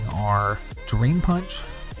on this thing are Drain Punch,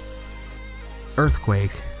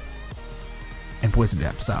 Earthquake, and Poison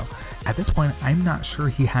Jab. So at this point I'm not sure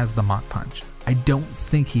he has the Mach Punch. I don't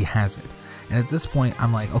think he has it. And at this point,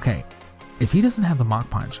 I'm like, okay, if he doesn't have the Mach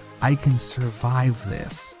Punch, I can survive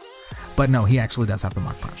this. But no, he actually does have the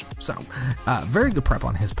Mach Punch. So, very good prep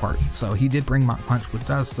on his part. So he did bring Mach Punch, which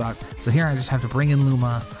does suck. So here I just have to bring in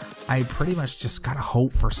Luma. I pretty much just gotta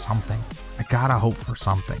hope for something. I gotta hope for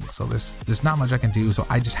something. So there's not much I can do, so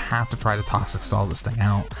I just have to try to Toxic stall this thing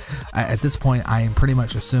out. At this point, I am pretty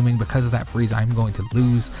much assuming because of that freeze, I'm going to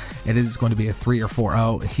lose. It is going to be a 3 or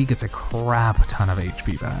 4-0. He gets a crap ton of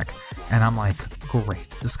HP back. And I'm like, great,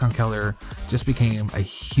 this Skunk Killer just became a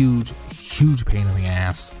huge pain in the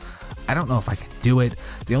ass. I don't know if I can do it.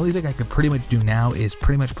 The only thing I can pretty much do now is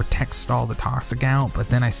pretty much protect stall the Toxic out, but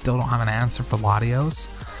then I still don't have an answer for Latios.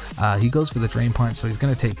 He goes for the Drain Punch, so he's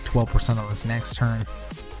going to take 12% on this next turn.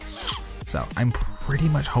 So I'm pretty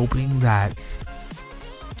much hoping that,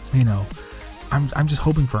 you know, I'm just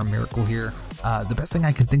hoping for a miracle here. The best thing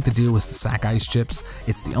I can think to do was to sack Ice Chips.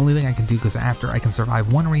 It's the only thing I can do, because after I can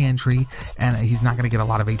survive 1 re-entry, and he's not going to get a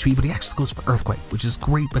lot of HP, but he actually goes for Earthquake, which is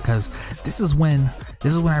great, because this is when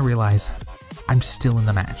I realize I'm still in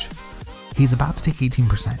the match. He's about to take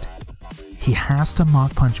 18%. He has to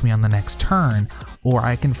Mach Punch me on the next turn, or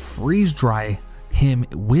I can freeze dry him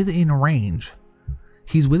within range.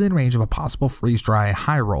 He's within range of a possible freeze dry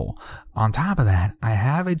high roll. On top of that, I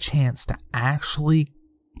have a chance to actually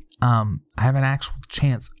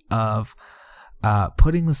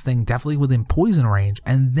putting this thing definitely within poison range,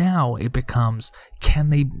 and now it becomes, can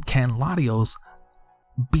Latios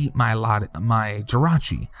beat my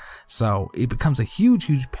Jirachi? So it becomes a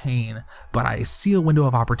huge pain, but I see a window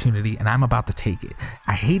of opportunity and I'm about to take it.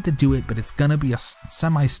 I hate to do it, but it's gonna be a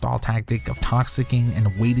semi-stall tactic of toxicking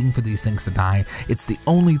and waiting for these things to die. It's the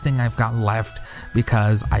only thing I've got left,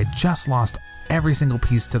 because I just lost every single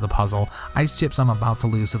piece to the puzzle. Ice Chips I'm about to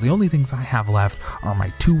lose, so the only things I have left are my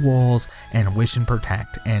 2 walls and Wish and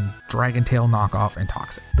Protect and Dragon Tail Knockoff and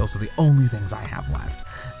Toxic. Those are the only things I have left.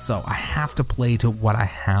 So I have to play to what I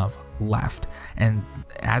have left, and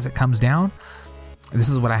as it comes down, this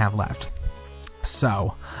is what I have left.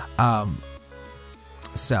 So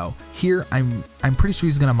here I'm pretty sure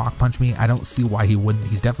he's gonna Mach Punch me. I don't see why he wouldn't.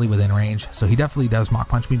 He's definitely within range, so he definitely does Mach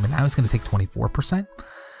Punch me, but now he's gonna take 24%.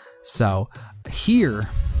 So here's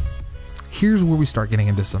where we start getting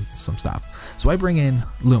into some stuff. So I bring in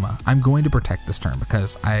Luma. I'm going to protect this turn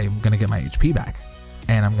because I'm going to get my HP back,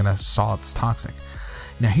 and I'm going to stall out this Toxic.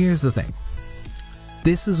 Now here's the thing.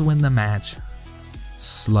 This is when the match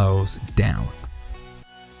slows down.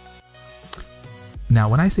 Now,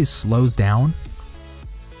 when I say slows down,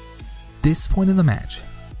 this point in the match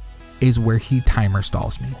is where he timer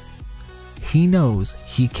stalls me. He knows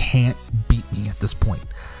he can't beat me at this point.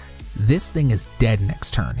 This thing is dead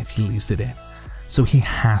next turn if he leaves it in. So he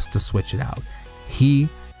has to switch it out. He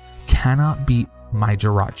cannot beat my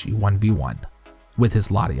Jirachi 1v1 with his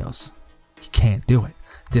Latios. He can't do it.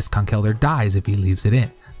 This Conkeldurr dies if he leaves it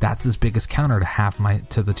in. That's his biggest counter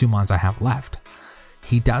to the 2 mons I have left.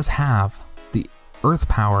 He does have the Earth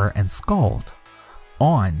Power and Scald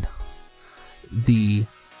on the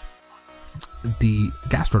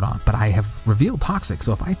Gastrodon, but I have revealed Toxic,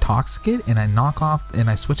 so if I Toxic it and I knock off and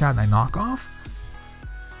I switch out and I knock off,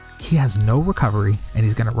 he has no recovery and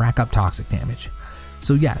he's going to rack up Toxic damage.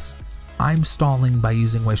 So yes, I'm stalling by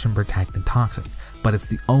using Wish and Protect and Toxic, but it's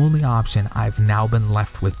the only option I've now been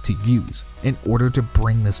left with to use in order to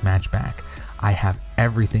bring this match back. I have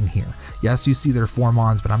everything here. Yes, you see there are 4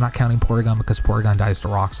 mons, but I'm not counting Porygon because Porygon dies to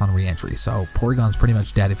rocks on re-entry, so Porygon's pretty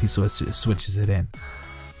much dead if he switches it in.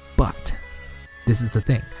 But this is the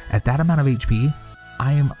thing, at that amount of HP,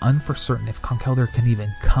 I am uncertain if Conkeldurr can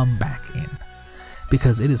even come back in,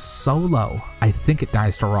 because it is so low. I think it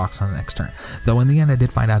dies to rocks on the next turn, though in the end I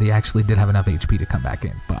did find out he actually did have enough HP to come back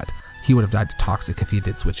in, but he would have died to Toxic if he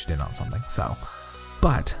did switch it in on something. So,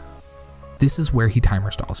 but this is where he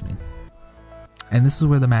timer stalls me. And this is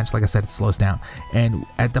where the match, like I said, it slows down. And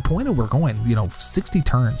at the point of we're going, 60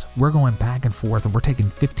 turns, we're going back and forth, and we're taking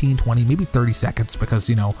 15, 20, maybe 30 seconds because,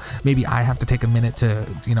 maybe I have to take a minute to,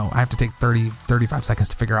 I have to take 30, 35 seconds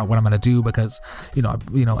to figure out what I'm going to do because,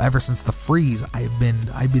 ever since the freeze, I've been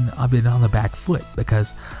on the back foot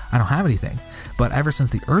because I don't have anything. But ever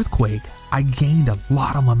since the earthquake, I gained a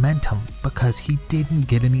lot of momentum because he didn't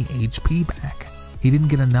get any HP back. He didn't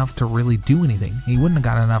get enough to really do anything. He wouldn't have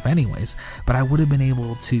got enough anyways, but I would have been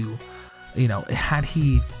able to, had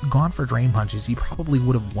he gone for Drain Punches, he probably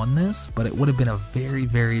would have won this, but it would have been a very,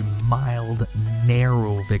 very mild,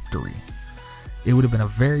 narrow victory. It would have been a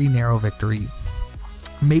very narrow victory.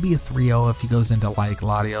 Maybe a 3-0 if he goes into like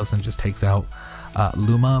Latios and just takes out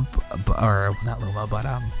Luma, or not Luma, but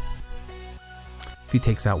if he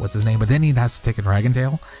takes out what's his name, but then he has to take a Dragon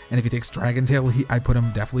Tail, and if he takes Dragon Tail, I put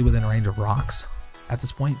him definitely within range of rocks at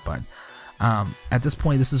this point. But at this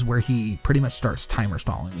point, this is where he pretty much starts timer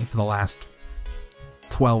stalling me for the last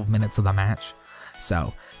 12 minutes of the match.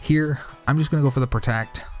 So here, I'm just gonna go for the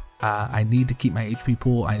Protect. I need to keep my HP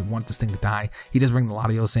pool. I want this thing to die. He does bring the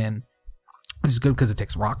Latios in, which is good because it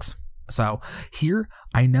takes rocks. So here,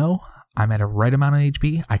 I know I'm at a right amount of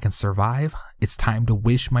HP. I can survive. It's time to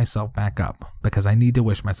wish myself back up because I need to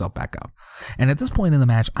wish myself back up. And at this point in the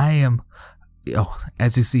match, I am,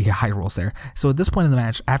 as you see, high rolls there. So at this point in the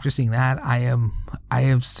match, after seeing that, I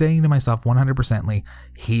am saying to myself 100%ly,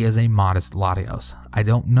 he is a modest Latios. I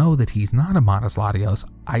don't know that he's not a modest Latios.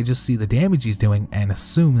 I just see the damage he's doing and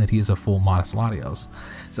assume that he is a full modest Latios.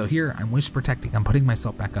 So here I'm wish protecting. I'm putting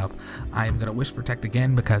myself back up. I am gonna wish protect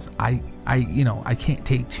again because I can't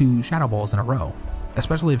take 2 Shadow Balls in a row.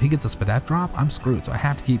 Especially if he gets a Spadef drop, I'm screwed. So I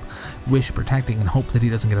have to keep wish protecting and hope that he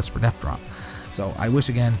doesn't get a Spadef drop. So I wish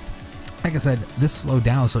again. Like I said, this slowed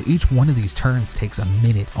down, so each one of these turns takes a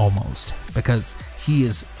minute almost because he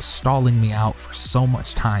is stalling me out for so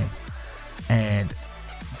much time. And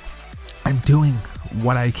I'm doing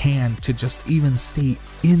what I can to just even stay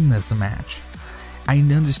in this match. I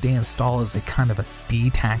understand stall is a kind of a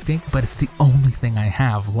D tactic, but it's the only thing I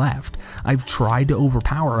have left. I've tried to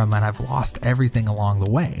overpower him and I've lost everything along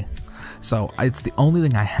the way. So it's the only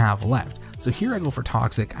thing I have left. So here I go for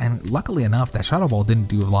Toxic, and luckily enough, that Shadow Ball didn't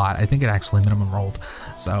do a lot. I think it actually minimum rolled.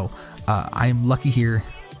 So I'm lucky here.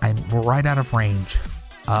 I'm right out of range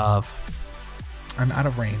of. I'm out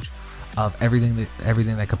of range of everything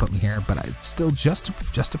that could put me here. But I still just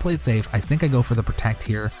to play it safe, I think I go for the Protect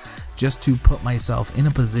here, just to put myself in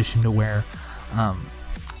a position to where. I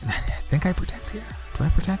think I protect here. Do I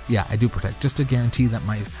protect? Yeah, I do protect, just to guarantee that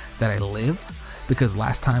I live. Because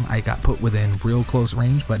last time I got put within real close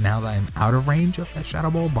range, but now that I'm out of range of that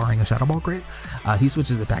Shadow Ball, barring a Shadow Ball crit, he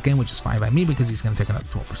switches it back in, which is fine by me because he's going to take another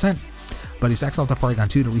 12%. But he sacks out the Porygon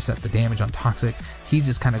 2 to reset the damage on Toxic. He's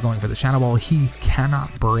just kind of going for the Shadow Ball. He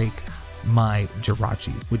cannot break my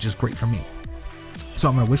Jirachi, which is great for me. So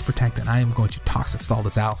I'm going to Wish Protect, and I am going to Toxic stall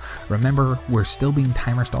this out. Remember, we're still being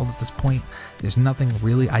timer stalled at this point. There's nothing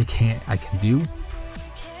really I can do.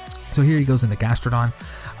 So here he goes into Gastrodon.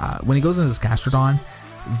 When he goes into this Gastrodon,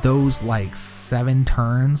 those like 7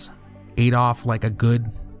 turns ate off like a good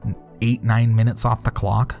 8-9 minutes off the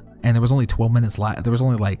clock. and there was only 12 minutes left. There was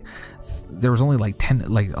only like 10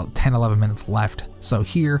 11 minutes left. So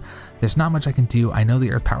here there's not much I can do. I know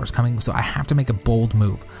the earth power is coming, so I have to make a bold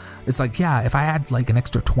move. It's like, yeah, if I had like an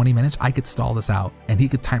extra 20 minutes, I could stall this out, and he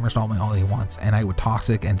could timer stall me all he wants, and I would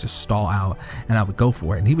toxic and just stall out, and I would go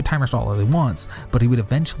for it, and he would timer stall all he wants, but he would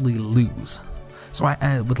eventually lose. So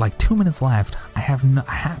with like 2 minutes left, I have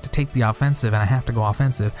to take the offensive, and I have to go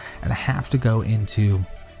offensive, and I have to go into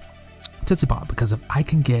Tootsie Pop, because if I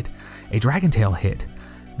can get a Dragon Tail hit,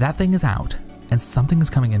 that thing is out, and something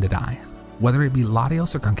is coming in to die. Whether it be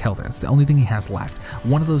Latios or Conkeldurr, it's the only thing he has left.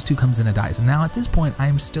 One of those two comes in and dies. And now at this point, I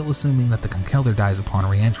am still assuming that the Conkeldurr dies upon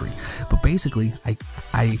re-entry. But basically,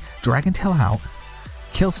 I Dragon Tail out,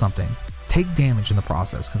 kill something, take damage in the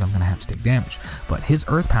process, because I'm going to have to take damage. But his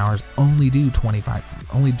earth powers only do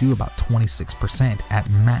about 26% at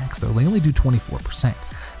max. They only do 24%.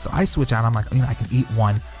 So I switch out, I'm like, I can eat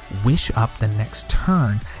one, wish up the next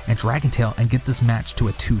turn, and Dragon Tail, and get this match to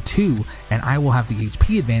a 2-2, and I will have the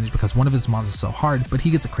HP advantage because one of his mons is so hard, but he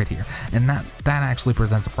gets a crit here. And that actually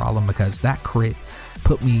presents a problem, because that crit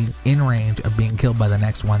put me in range of being killed by the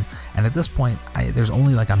next one, and at this point, there's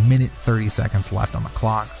only like a minute 30 seconds left on the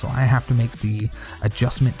clock, so I have to make the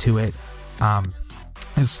adjustment to it.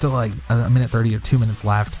 There's still like a minute 30 or 2 minutes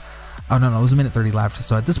left. Oh no, it was a minute 30 left.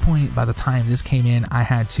 So at this point, by the time this came in, I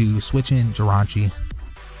had to switch in Jirachi,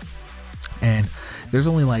 and there's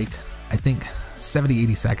only like, I think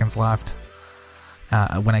 70-80 seconds left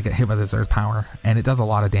when I get hit by this earth power, and it does a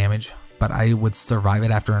lot of damage, but I would survive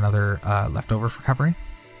it after another leftovers recovery.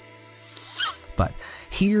 But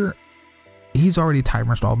here, he's already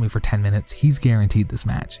timer stalled me for 10 minutes. He's guaranteed this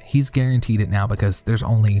match. He's guaranteed it now, because there's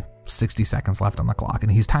only 60 seconds left on the clock,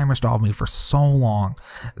 and he's timer stalled me for so long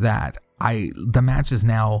that the match is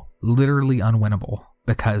now literally unwinnable,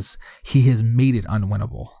 because he has made it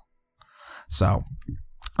unwinnable. So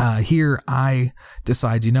here I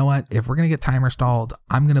decide, you know what, if we're gonna get timer stalled,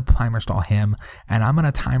 I'm gonna timer stall him, and I'm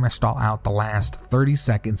gonna timer stall out the last 30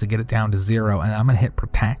 seconds to get it down to 0, and I'm gonna hit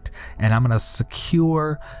protect, and I'm gonna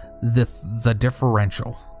secure the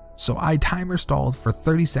differential. So I timer stalled for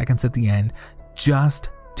 30 seconds at the end, just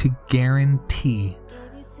to guarantee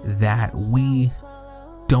that we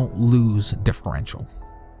don't lose differential.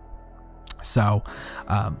 So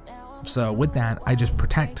with that, I just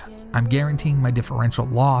protect. I'm guaranteeing my differential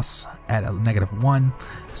loss at a -1,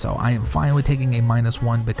 so I am fine with taking a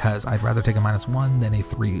 -1, because I'd rather take a -1 than a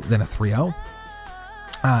 3-0.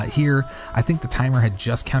 Here, I think the timer had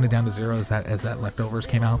just counted down to 0 as that leftovers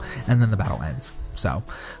came out, and then the battle ends. So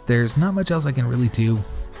there's not much else I can really do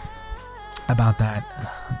about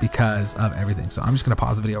that because of everything. So I'm just gonna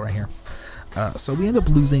pause the video right here. So we end up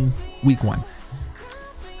losing week 1.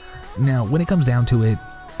 Now, when it comes down to it,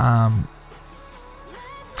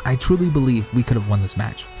 I truly believe we could have won this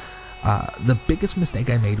match. The biggest mistake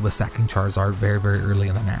I made was sacking Charizard very, very early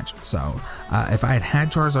in the match. So if I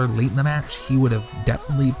had Charizard late in the match, he would have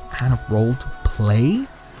definitely had a role to play.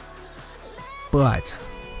 But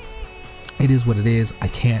it is what it is. I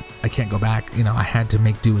can't go back. I had to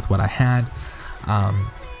make do with what I had.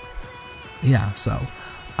 Yeah. So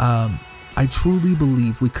I truly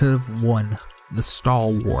believe we could have won the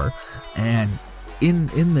stall war. And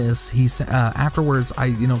in this, he said afterwards,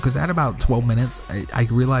 because at about 12 minutes, I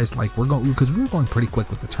realized, like, because we were going pretty quick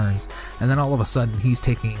with the turns, and then all of a sudden he's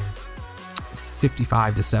taking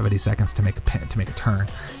 55 to 70 seconds to make a turn.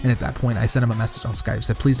 And at that point, I sent him a message on Skype,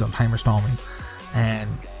 said, please don't timer stall me. And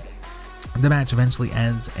the match eventually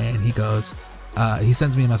ends, and he goes, he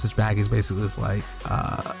sends me a message back. He's basically just like,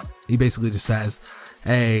 he basically just says,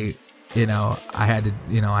 hey, I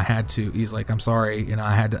had to, he's like, I'm sorry,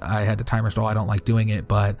 I had to timer stall. I don't like doing it,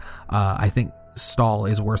 but I think stall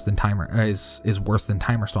is worse than timer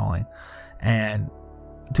stalling. And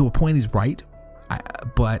to a point, he's right.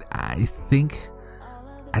 But I think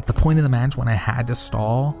at the point of the match when I had to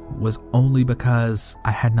stall was only because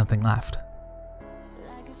I had nothing left.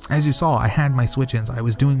 As you saw, I had my switch-ins. I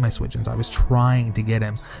was doing my switch-ins. I was trying to get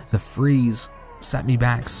him. The freeze set me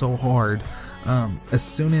back so hard. As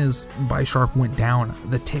soon as Bisharp went down,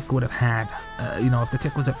 the tick would have had, if the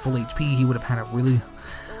tick was at full HP, he would have had a really,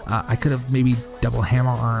 I could have maybe double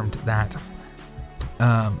hammer armed that,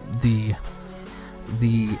 the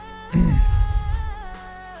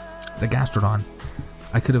Gastrodon.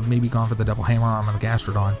 I could have maybe gone for the double hammer arm on the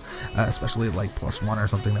Gastrodon, especially like +1 or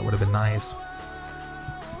something. That would have been nice.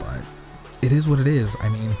 But it is what it is. I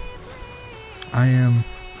mean,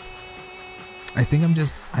 I think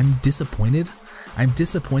I'm disappointed. I'm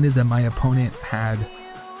disappointed that my opponent had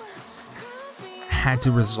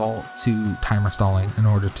to resort to timer stalling in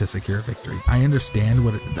order to secure victory. I understand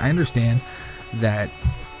that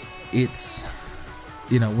it's,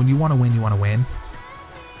 you know, when you want to win, you want to win.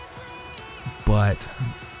 But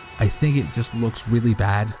I think it just looks really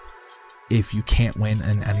bad if you can't win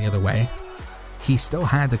in any other way. He still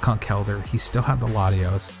had the Conkelder, he still had the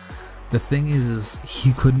Latios. The thing is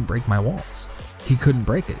he couldn't break my walls. He couldn't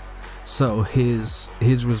break it. So his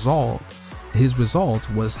result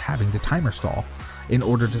was having to timer stall in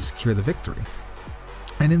order to secure the victory.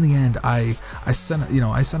 And in the end, I sent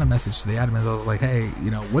a message to the admins. I was like, hey,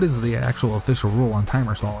 you know, what is the actual official rule on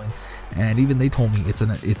timer stalling? And even they told me it's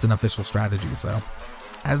an official strategy. So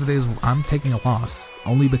as it is, I'm taking a loss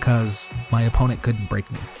only because my opponent couldn't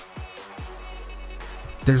break me.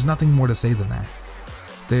 There's nothing more to say than that.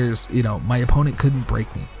 There's, you know, my opponent couldn't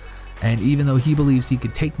break me. And even though he believes he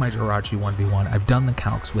could take my Jirachi 1v1, I've done the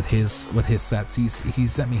calcs with his sets.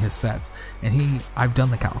 He's sent me his sets, and I've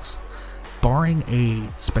done the calcs. Barring a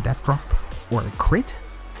Spadef drop or a crit,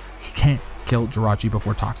 he can't kill Jirachi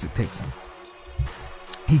before Toxic takes him.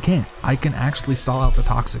 He can't. I can actually stall out the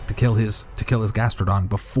Toxic to kill his Gastrodon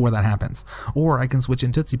before that happens, or I can switch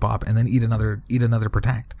in Tootsie Pop and then eat another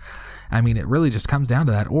Protect. I mean, it really just comes down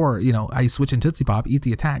to that. Or, you know, I switch in Tootsie Pop, eat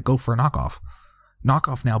the attack, go for a knockoff.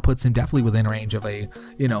 Knockoff now puts him definitely within range of a,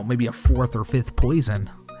 you know, maybe a 4th or 5th poison,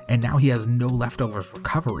 and now he has no leftovers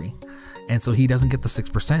recovery, and so he doesn't get the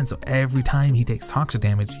 6%. So every time he takes toxic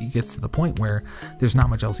damage, he gets to the point where there's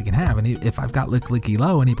not much else he can have. And if I've got Lick Licky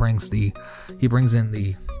low and he brings in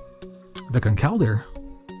the Conkelder,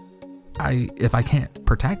 if I can't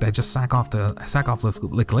protect, I just sack off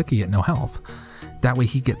Lick Licky at no health. That way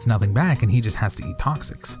he gets nothing back and he just has to eat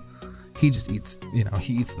toxics. He just eats, you know,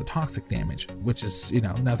 he eats the toxic damage, which is, you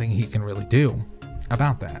know, nothing he can really do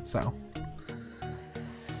about that. So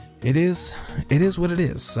it is what it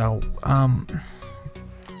is. So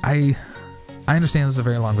I understand this is a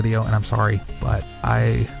very long video, and I'm sorry, but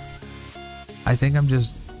I think I'm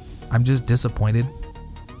just disappointed.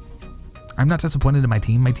 I'm not disappointed in my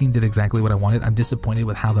team. My team did exactly what I wanted. I'm disappointed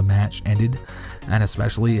with how the match ended, and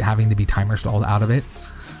especially having to be timer stalled out of it.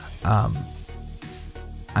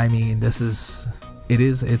 I mean, it's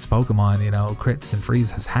Pokemon, you know, crits and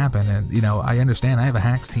freeze has happened, and, you know, I understand I have a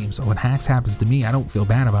hacks team, so when hacks happens to me, I don't feel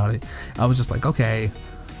bad about it. I was just like, okay,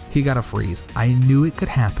 he got a freeze. I knew it could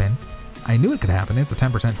happen. It's a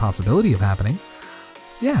 10% possibility of happening.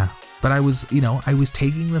 Yeah, but I was, you know, I was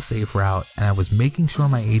taking the safe route, and I was making sure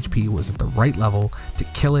my HP was at the right level to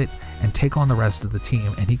kill it and take on the rest of the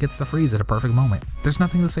team, and he gets the freeze at a perfect moment. There's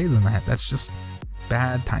nothing to say than that. That's just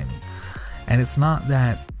bad timing. And it's not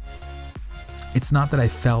that I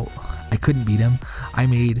felt I couldn't beat him. I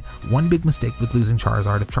made one big mistake with losing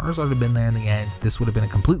Charizard. If Charizard had been there in the end, this would have been a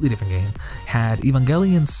completely different game. Had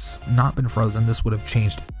Evangelions not been frozen, this would have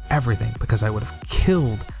changed everything, because I would have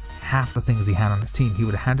killed half the things he had on his team. He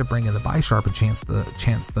would have had to bring in the Bisharp and chance the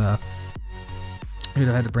he would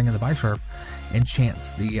have had to bring in the Bisharp and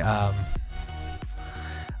chance the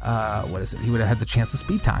what is it? He would have had the chance to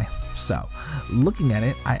speed tie. So, looking at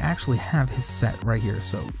it, I actually have his set right here.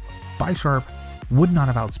 So, Bisharp would not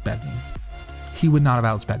have outsped me. He would not have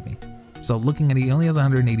outsped me. So, looking at it, he only has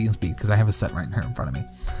 180 in speed because I have his set right here in front of me.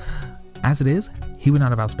 As it is, he would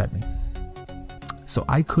not have outsped me. So,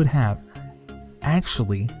 I could have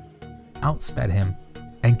actually outsped him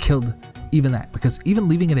and killed even that, because even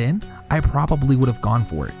leaving it in, I probably would have gone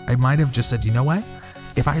for it. I might have just said, you know what?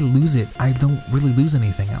 If I lose it, I don't really lose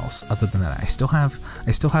anything else other than that. I still have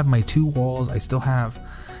my 2 walls. I still have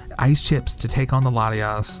ice chips to take on the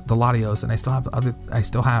Latios, and I still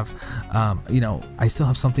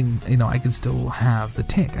have something, you know, I can still have the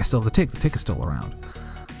Tick. I still have the Tick. The Tick is still around.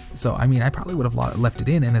 So, I mean, I probably would have left it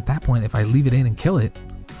in, and at that point, if I leave it in and kill it,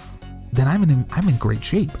 then I'm in great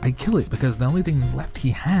shape. I kill it because the only thing left he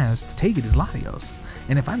has to take it is Latios.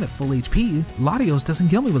 And if I'm at full HP, Latios doesn't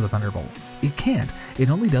kill me with a Thunderbolt. It can't. It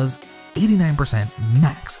only does 89%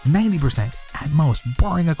 max, 90% at most,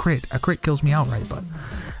 barring a crit. A crit kills me outright, but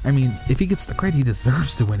I mean, if he gets the crit, he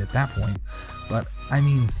deserves to win at that point. But I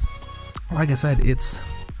mean, like I said, it's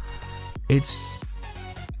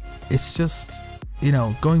just, you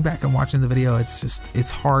know, going back and watching the video,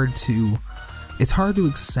 it's hard to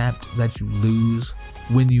accept that you lose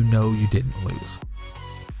when you know you didn't lose.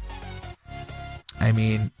 I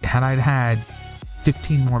mean, had I had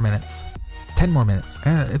 15 more minutes, 10 more minutes,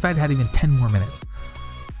 if I'd had even 10 more minutes,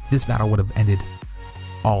 this battle would have ended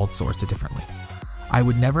all sorts of differently. I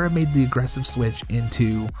would never have made the aggressive switch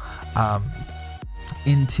into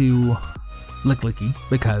Lick Licky,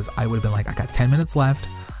 because I would have been like, I got 10 minutes left.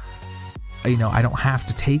 You know, I don't have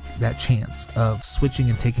to take that chance of switching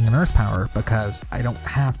and taking an Earth Power, because I don't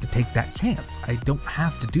have to take that chance. I don't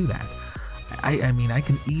have to do that. I mean, I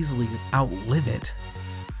can easily outlive it.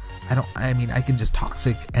 I mean, I can just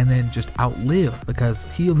toxic and then just outlive, because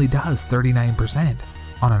he only does 39%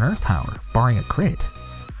 on an earth power, barring a crit.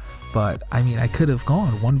 But I mean, I could have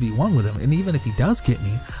gone 1v1 with him, and even if he does get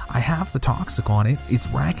me, I have the toxic on it, it's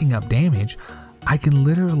racking up damage. I can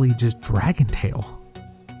literally just Dragon Tail,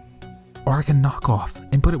 or I can knock off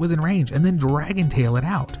and put it within range and then Dragon Tail it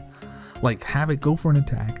out. Like, have it go for an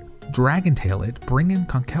attack, Dragon Tail it, bring in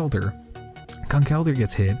Conkeldurr. Conkeldurr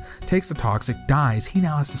gets hit, takes the toxic, dies. He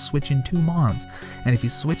now has to switch in 2 mons, and if he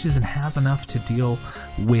switches and has enough to deal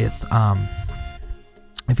with,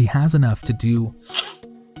 if he has enough to do,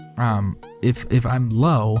 if I'm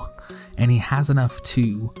low and he has enough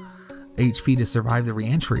to HP to survive the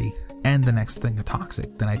reentry and the next thing, a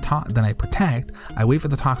toxic, then I protect. I wait for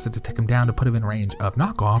the toxic to take him down to put him in range of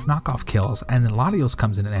knockoff kills, and then Latios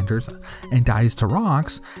comes in and enters and dies to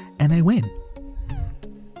rocks, and I win.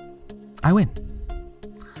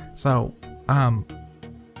 So, I'm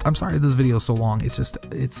sorry this video is so long. It's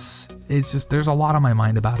just there's a lot on my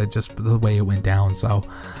mind about it, just the way it went down. So,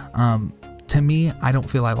 to me, I don't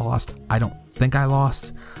feel I lost. I don't think I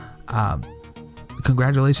lost.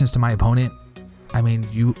 Congratulations to my opponent. I mean,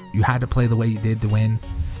 you had to play the way you did to win.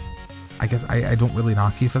 I guess I don't really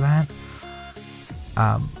knock you for that.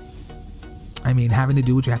 I mean, having to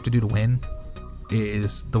do what you have to do to win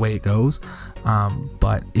is the way it goes.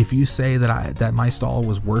 But if you say that my stall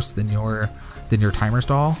was worse than your timer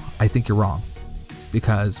stall, I think you're wrong,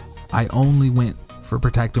 because I only went for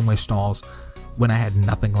protect and wish stalls when I had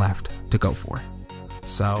nothing left to go for.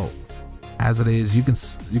 So as it is, you can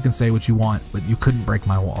say what you want, but you couldn't break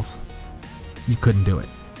my walls. You couldn't do it.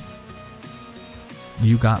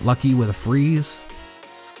 You got lucky with a freeze,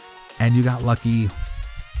 and you got lucky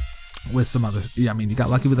with some others. I mean, you got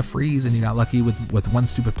lucky with a freeze, and you got lucky with one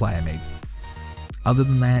stupid play I made. Other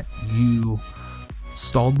than that, you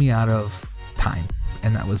stalled me out of time,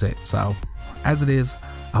 and that was it. So, as it is,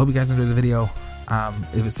 I hope you guys enjoyed the video.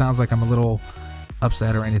 If it sounds like I'm a little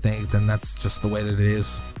upset or anything, then that's just the way that it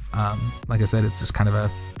is. Like I said, it's just kind of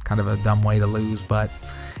a dumb way to lose, but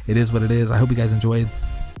it is what it is. I hope you guys enjoyed.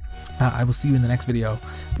 I will see you in the next video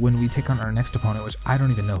when we take on our next opponent, which I don't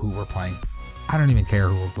even know who we're playing. I don't even care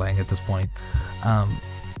who we're playing at this point.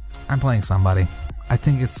 I'm playing somebody. I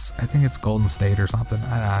think it's Golden State or something.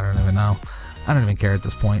 I don't even know. I don't even care at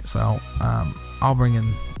this point. So I'll bring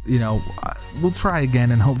in, you know, we'll try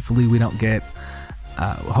again, and hopefully we don't get,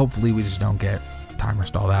 hopefully we just don't get timer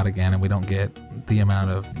stalled out again, and we don't get the amount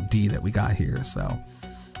of D that we got here. So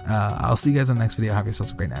I'll see you guys in the next video. Have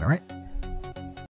yourselves a great night. All right.